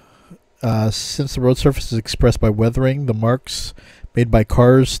 Since the road surface is expressed by weathering, the marks made by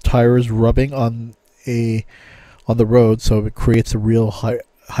cars' tires rubbing on the road, so it creates a real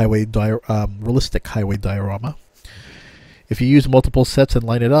realistic highway diorama. If you use multiple sets and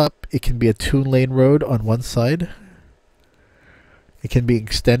line it up, it can be a two-lane road on one side. It can be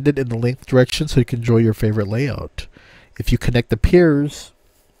extended in the length direction so you can enjoy your favorite layout. If you connect the piers,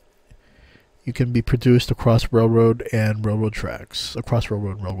 you can be produced across railroad and railroad tracks.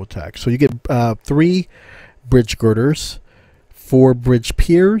 So you get 3 bridge girders, 4 bridge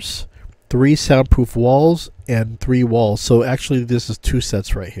piers, 3 soundproof walls, and 3 walls. So actually this is 2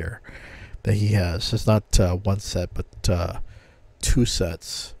 sets right here that he has. It's not 1 set, but 2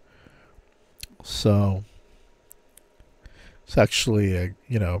 sets. So it's actually a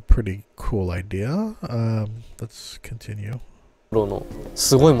pretty cool idea. Let's continue. の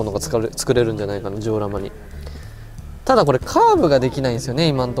すごいものが作れるんじゃないかな、ジオラマに。ただこれカーブができないんですよね、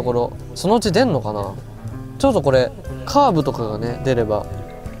今のところ。そのうち出んのかな。ちょっとこれカーブとかがね出れば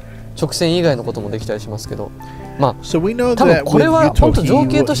直線以外のこともできたりしますけど、まあ多分これは本当情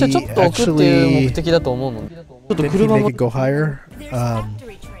景としてちょっと置くっていう目的だと思うので、ちょっと車も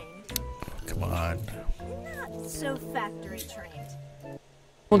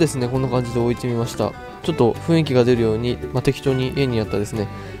もですね、こんな感じで置いてみました。ちょっと雰囲気が出るように、適当に家にあったですね、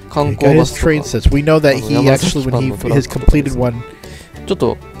観光バスとか、山崎パンのトラックとかですね、ちょっ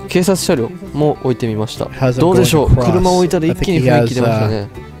と警察車両も置いてみました。どうでしょう、車を置いたら一気に雰囲気出ましたね。は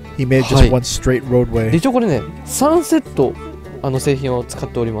い、一応これね、3セット製品を使っ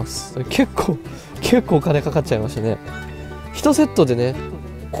ております。結構お金かかっちゃいましたね。1セットでね、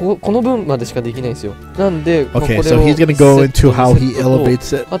この分までしかできないんですよ。なんで、これをあと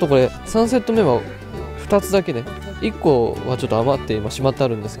これ3セット目は2つだけね、1個はちょっと余って今しまってあ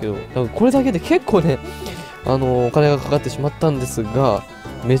るんですけど、これだけで結構ね、お金がかかってしまったんですが、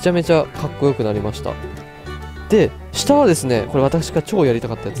めちゃめちゃかっこよくなりました。で、下はですね、これ私が超やりた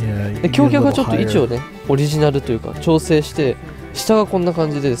かったやつで、橋脚がちょっと位置をね、オリジナルというか調整して、下がこんな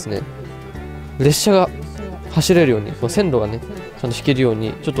感じでですね、列車が走れるように、線路がねちゃんと引けるよう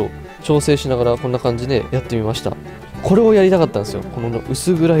にちょっと調整しながらこんな感じでやってみました。これをやりたかったんですよ。この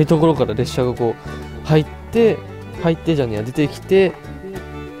薄暗いところから列車がこう入ってじゃねえや出てきて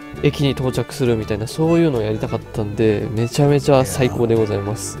駅に到着するみたいな、そういうのをやりたかったんで、めちゃめちゃ最高でござい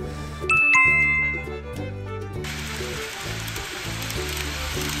ます。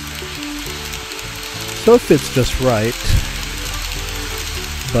So if it's just right,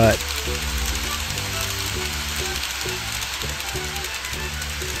 but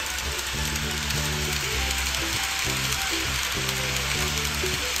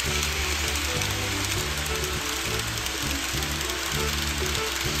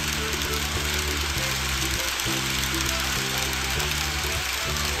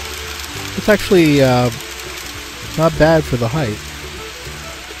it's actually not bad for the height.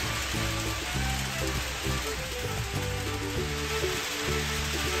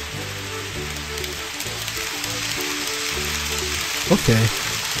 Okay.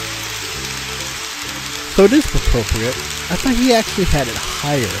 So it is appropriate. I thought he actually had it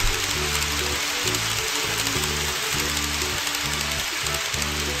higher.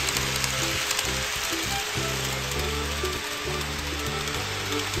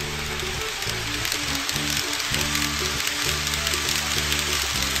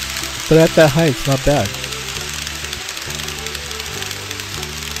 But at that height, it's not bad.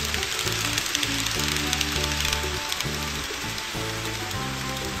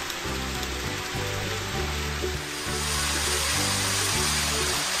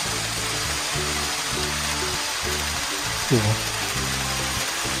 Cool.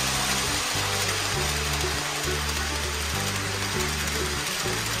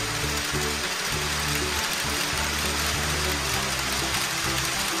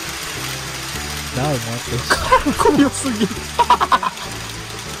 Now I want this. かっこよすぎる。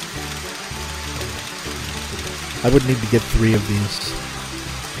I would need to get 3 of these.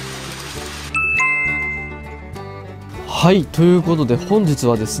 はい、ということで本日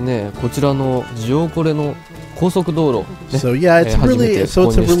はですね、こちらのジオコレの高速道路、ね、So yeah, it's 初めて really, so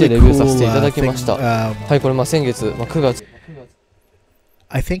購 it's a 入して really レビューさせ cool ていただきま thing. した。はい、これ先月、9月。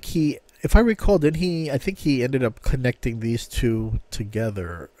I think if I recall, I think he ended up connecting these two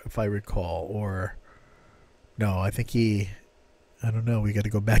together, if I recall, or no, I think I don't know, we got to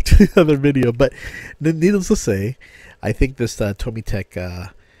go back to the other video, but needless to say, I think this Tomitech,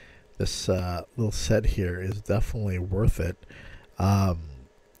 this little set here is definitely worth it.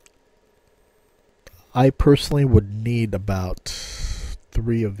 I personally would need about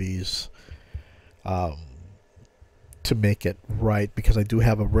 3 of these to make it right, because I do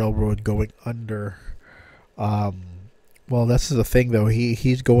have a railroad going under. Well, this is the thing though.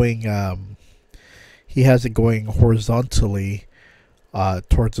 He's going. He has it going horizontally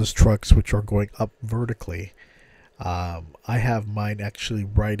towards his trucks, which are going up vertically. I have mine actually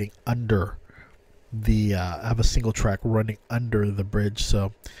riding under the. I have a single track running under the bridge.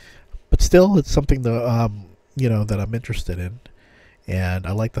 So, but still, it's something that that I'm interested in, and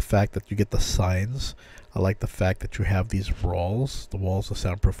I like the fact that you get the signs. I like the fact that you have these walls, the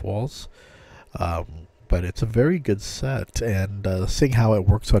soundproof walls. But it's a very good set, and seeing how it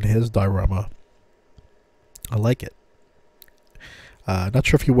works on his diorama, I like it. Not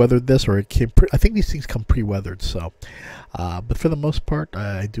sure if he weathered this or it came. I think these things come pre-weathered, so. But for the most part,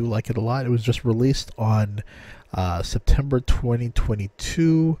 I do like it a lot. It was just released on September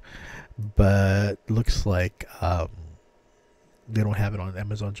 2022, but looks like they don't have it on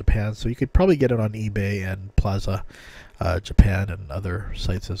Amazon Japan, so you could probably get it on eBay and Plaza Japan and other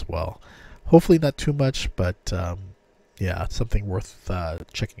sites as well. Hopefully not too much, but yeah, it's something worth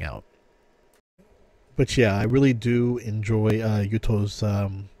checking out. But yeah, I really do enjoy Yuto's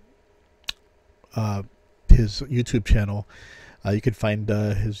his YouTube channel. You can find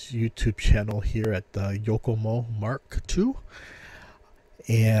his YouTube channel here at Yokomo Mark II.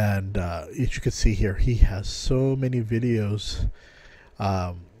 And as you can see here, he has so many videos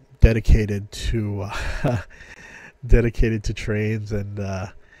dedicated to trains and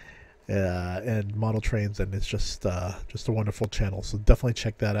model trains, and it's just a wonderful channel. So definitely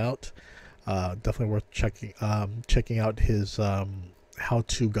check that out. Definitely worth checking out his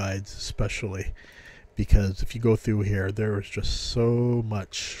how-to guides, especially because if you go through here, there is just so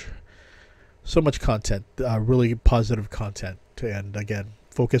much content, really positive content, and again,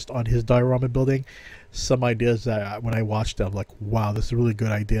 focused on his diorama building. Some ideas that when I watched them, I'm like, wow, this is a really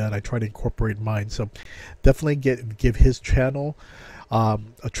good idea, and I try to incorporate mine. So definitely give his channel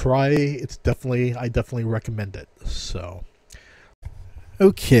a try. I definitely recommend it. So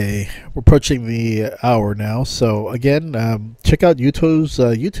okay, we're approaching the hour now. So again, check out Yuto's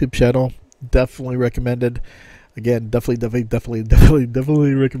YouTube channel. Definitely recommended. Again,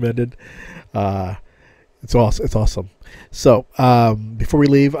 definitely recommended. It's awesome. So before we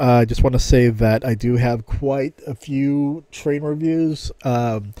leave, I just want to say that I do have quite a few train reviews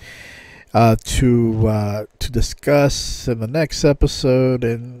to discuss in the next episode,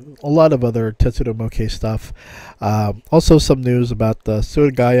 and a lot of other Tetsudo Mokei stuff. Also some news about the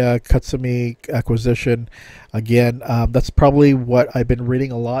Surugaya Katsumi acquisition. Again, that's probably what I've been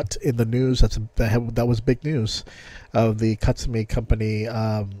reading a lot in the news. That was big news of the Katsumi company,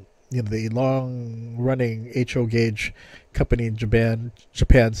 the long-running HO gauge company in Japan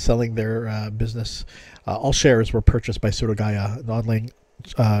selling their business. All shares were purchased by Surugaya, an online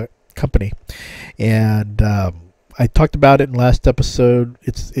company, and I talked about it in last episode.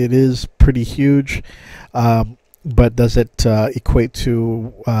 It is pretty huge, but does it equate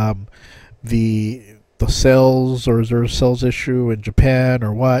to the sales, or is there a sales issue in Japan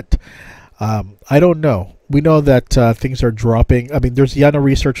or what? I don't know. We know that things are dropping. I mean, there's Yano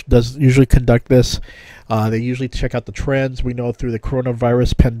Research does usually conduct this. They usually check out the trends. We know through the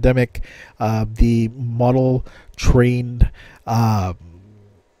coronavirus pandemic, the model train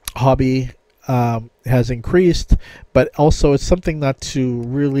hobby has increased, but also it's something not to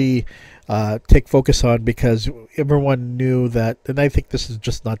really take focus on, because everyone knew that, and I think this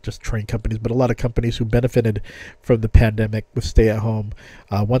is not just train companies, but a lot of companies who benefited from the pandemic with stay at home.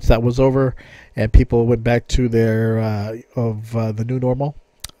 Once that was over and people went back to their the new normal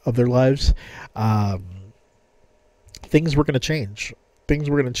of their lives, things were going to change.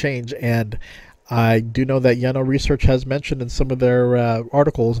 And I do know that Yano Research has mentioned in some of their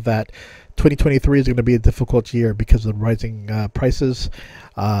articles that 2023 is going to be a difficult year because of rising prices,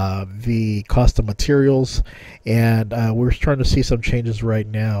 the cost of materials, and we're starting to see some changes right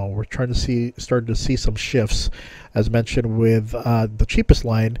now. We're starting to see some shifts, as mentioned with the cheapest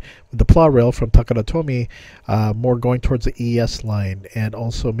line, with the plow rail from Takara Tomy, more going towards the ES line, and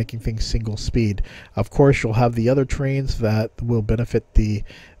also making things single speed. Of course, you'll have the other trains that will benefit the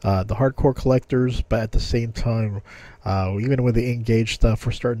hardcore collectors, but at the same time, even with the engaged stuff,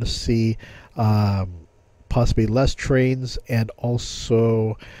 we're starting to see possibly less trains, and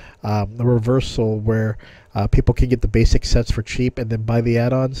also the reversal where people can get the basic sets for cheap and then buy the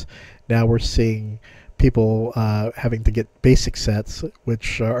add-ons. Now we're seeing people having to get basic sets,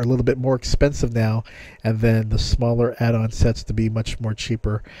 which are a little bit more expensive now, and then the smaller add-on sets to be much more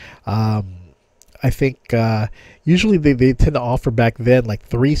cheaper. I think usually they tend to offer back then like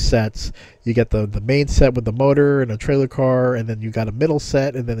 3 sets. You get the main set with the motor and a trailer car, and then you got a middle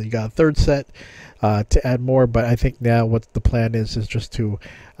set, and then you got a third set to add more. But I think now what the plan is just to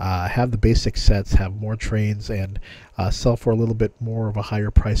have the basic sets, have more trains, and sell for a little bit more of a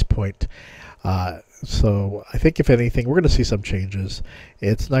higher price point. So I think if anything, we're going to see some changes.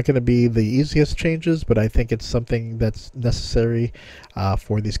 It's not going to be the easiest changes, but I think it's something that's necessary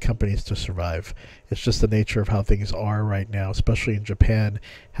for these companies to survive. It's just the nature of how things are right now, especially in Japan,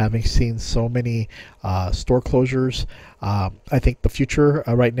 having seen so many store closures. I think the future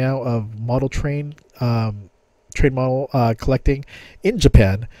right now of model train model collecting in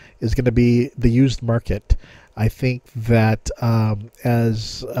Japan is going to be the used market. I think that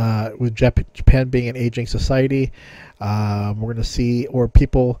as with Japan being an aging society, we're going to see, or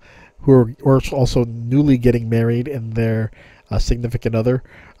people who are also newly getting married and their significant other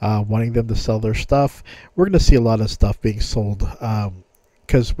wanting them to sell their stuff, we're going to see a lot of stuff being sold.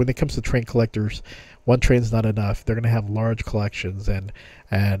 Because when it comes to train collectors, one train's not enough. They're going to have large collections, and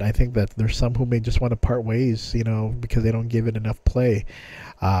I think that there's some who may just want to part ways, because they don't give it enough play.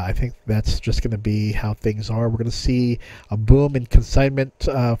 I think that's just going to be how things are. We're going to see a boom in consignment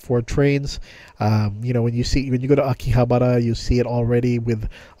for trains. When you go to Akihabara, you see it already with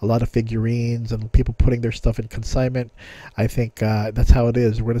a lot of figurines and people putting their stuff in consignment. I think that's how it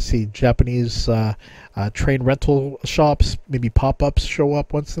is. We're going to see Japanese train rental shops, maybe pop-ups show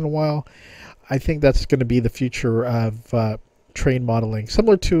up once in a while. I think that's going to be the future of train modeling,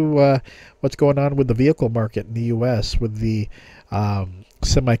 similar to what's going on with the vehicle market in the U.S. with the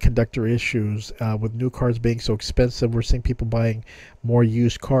semiconductor issues, with new cars being so expensive. We're seeing people buying more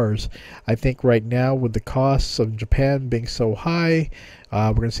used cars. I think right now, with the costs of Japan being so high,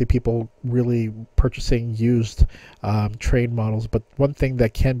 we're going to see people really purchasing used train models. But one thing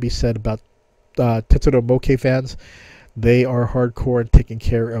that can be said about Tetsudo Mokei fans, they are hardcore in taking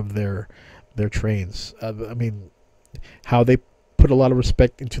care of their trains. I mean, how they put a lot of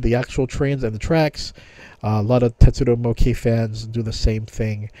respect into the actual trains and the tracks. A lot of Tetsudo Mokei fans do the same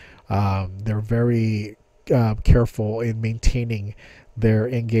thing. They're very careful in maintaining their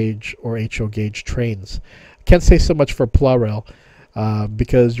N-gauge or HO gauge trains. Can't say so much for plow rail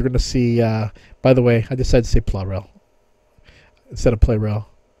because you're going to see, by the way, I decided to say plow rail instead of play rail.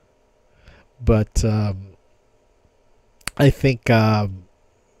 But I think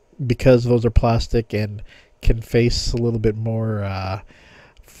because those are plastic and can face a little bit more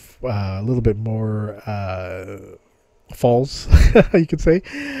falls, you could say,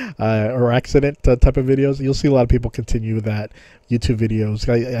 or accident type of videos. You'll see a lot of people continue that YouTube videos.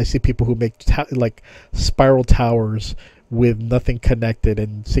 I see people who make like spiral towers with nothing connected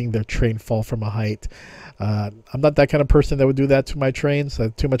and seeing their train fall from a height. I'm not that kind of person that would do that to my trains. I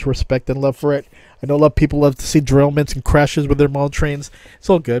have too much respect and love for it. I know a lot of people love to see derailments and crashes with their model trains. It's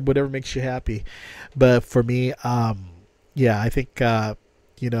all good, whatever makes you happy. But for me, yeah, I think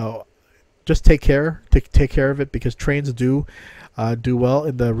just take care of it, because trains do well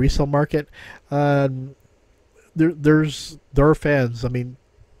in the resale market. There are fans. I mean,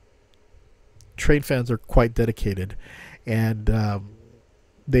 train fans are quite dedicated, and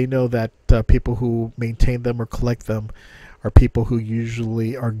they know that people who maintain them or collect them are people who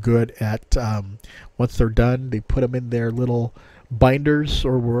usually are good at, once they're done, they put them in their little binders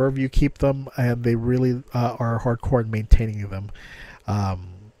or wherever you keep them, and they really are hardcore in maintaining them.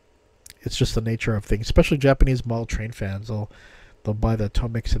 It's just the nature of things, especially Japanese model train fans. They'll buy the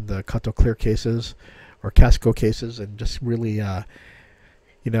Tomix and the Kato Clear cases or Casco cases and just really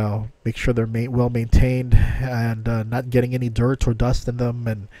make sure they're well maintained and not getting any dirt or dust in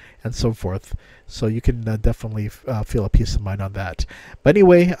them and so forth. So you can definitely feel a peace of mind on that. But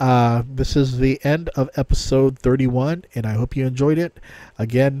anyway, this is the end of episode 31, and I hope you enjoyed it.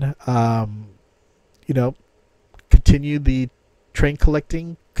 Again, continue the train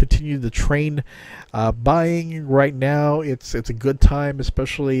collecting, continue the train buying. Right now, it's a good time,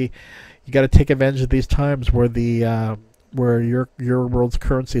 especially you got to take advantage of these times where the where your world's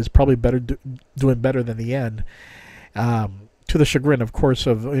currency is probably doing better than the yen, to the chagrin, of course,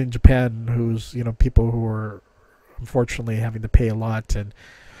 of in Japan, who's people who are unfortunately having to pay a lot, and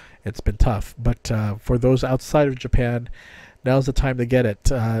it's been tough. But for those outside of Japan, now's the time to get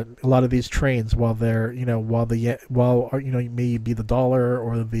it. A lot of these trains, while they're maybe the dollar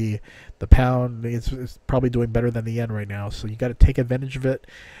or the pound, it's probably doing better than the yen right now. So you got to take advantage of it.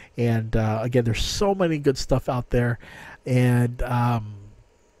 And again, there's so many good stuff out there, and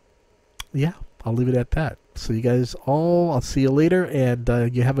yeah, I'll leave it at that. So you guys all, I'll see you later,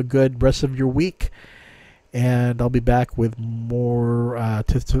 and you have a good rest of your week. And I'll be back with more, more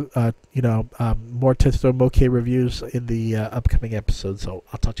Tetsudo Mokei reviews in the upcoming episode. So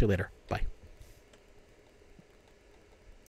I'll talk to you later. Bye.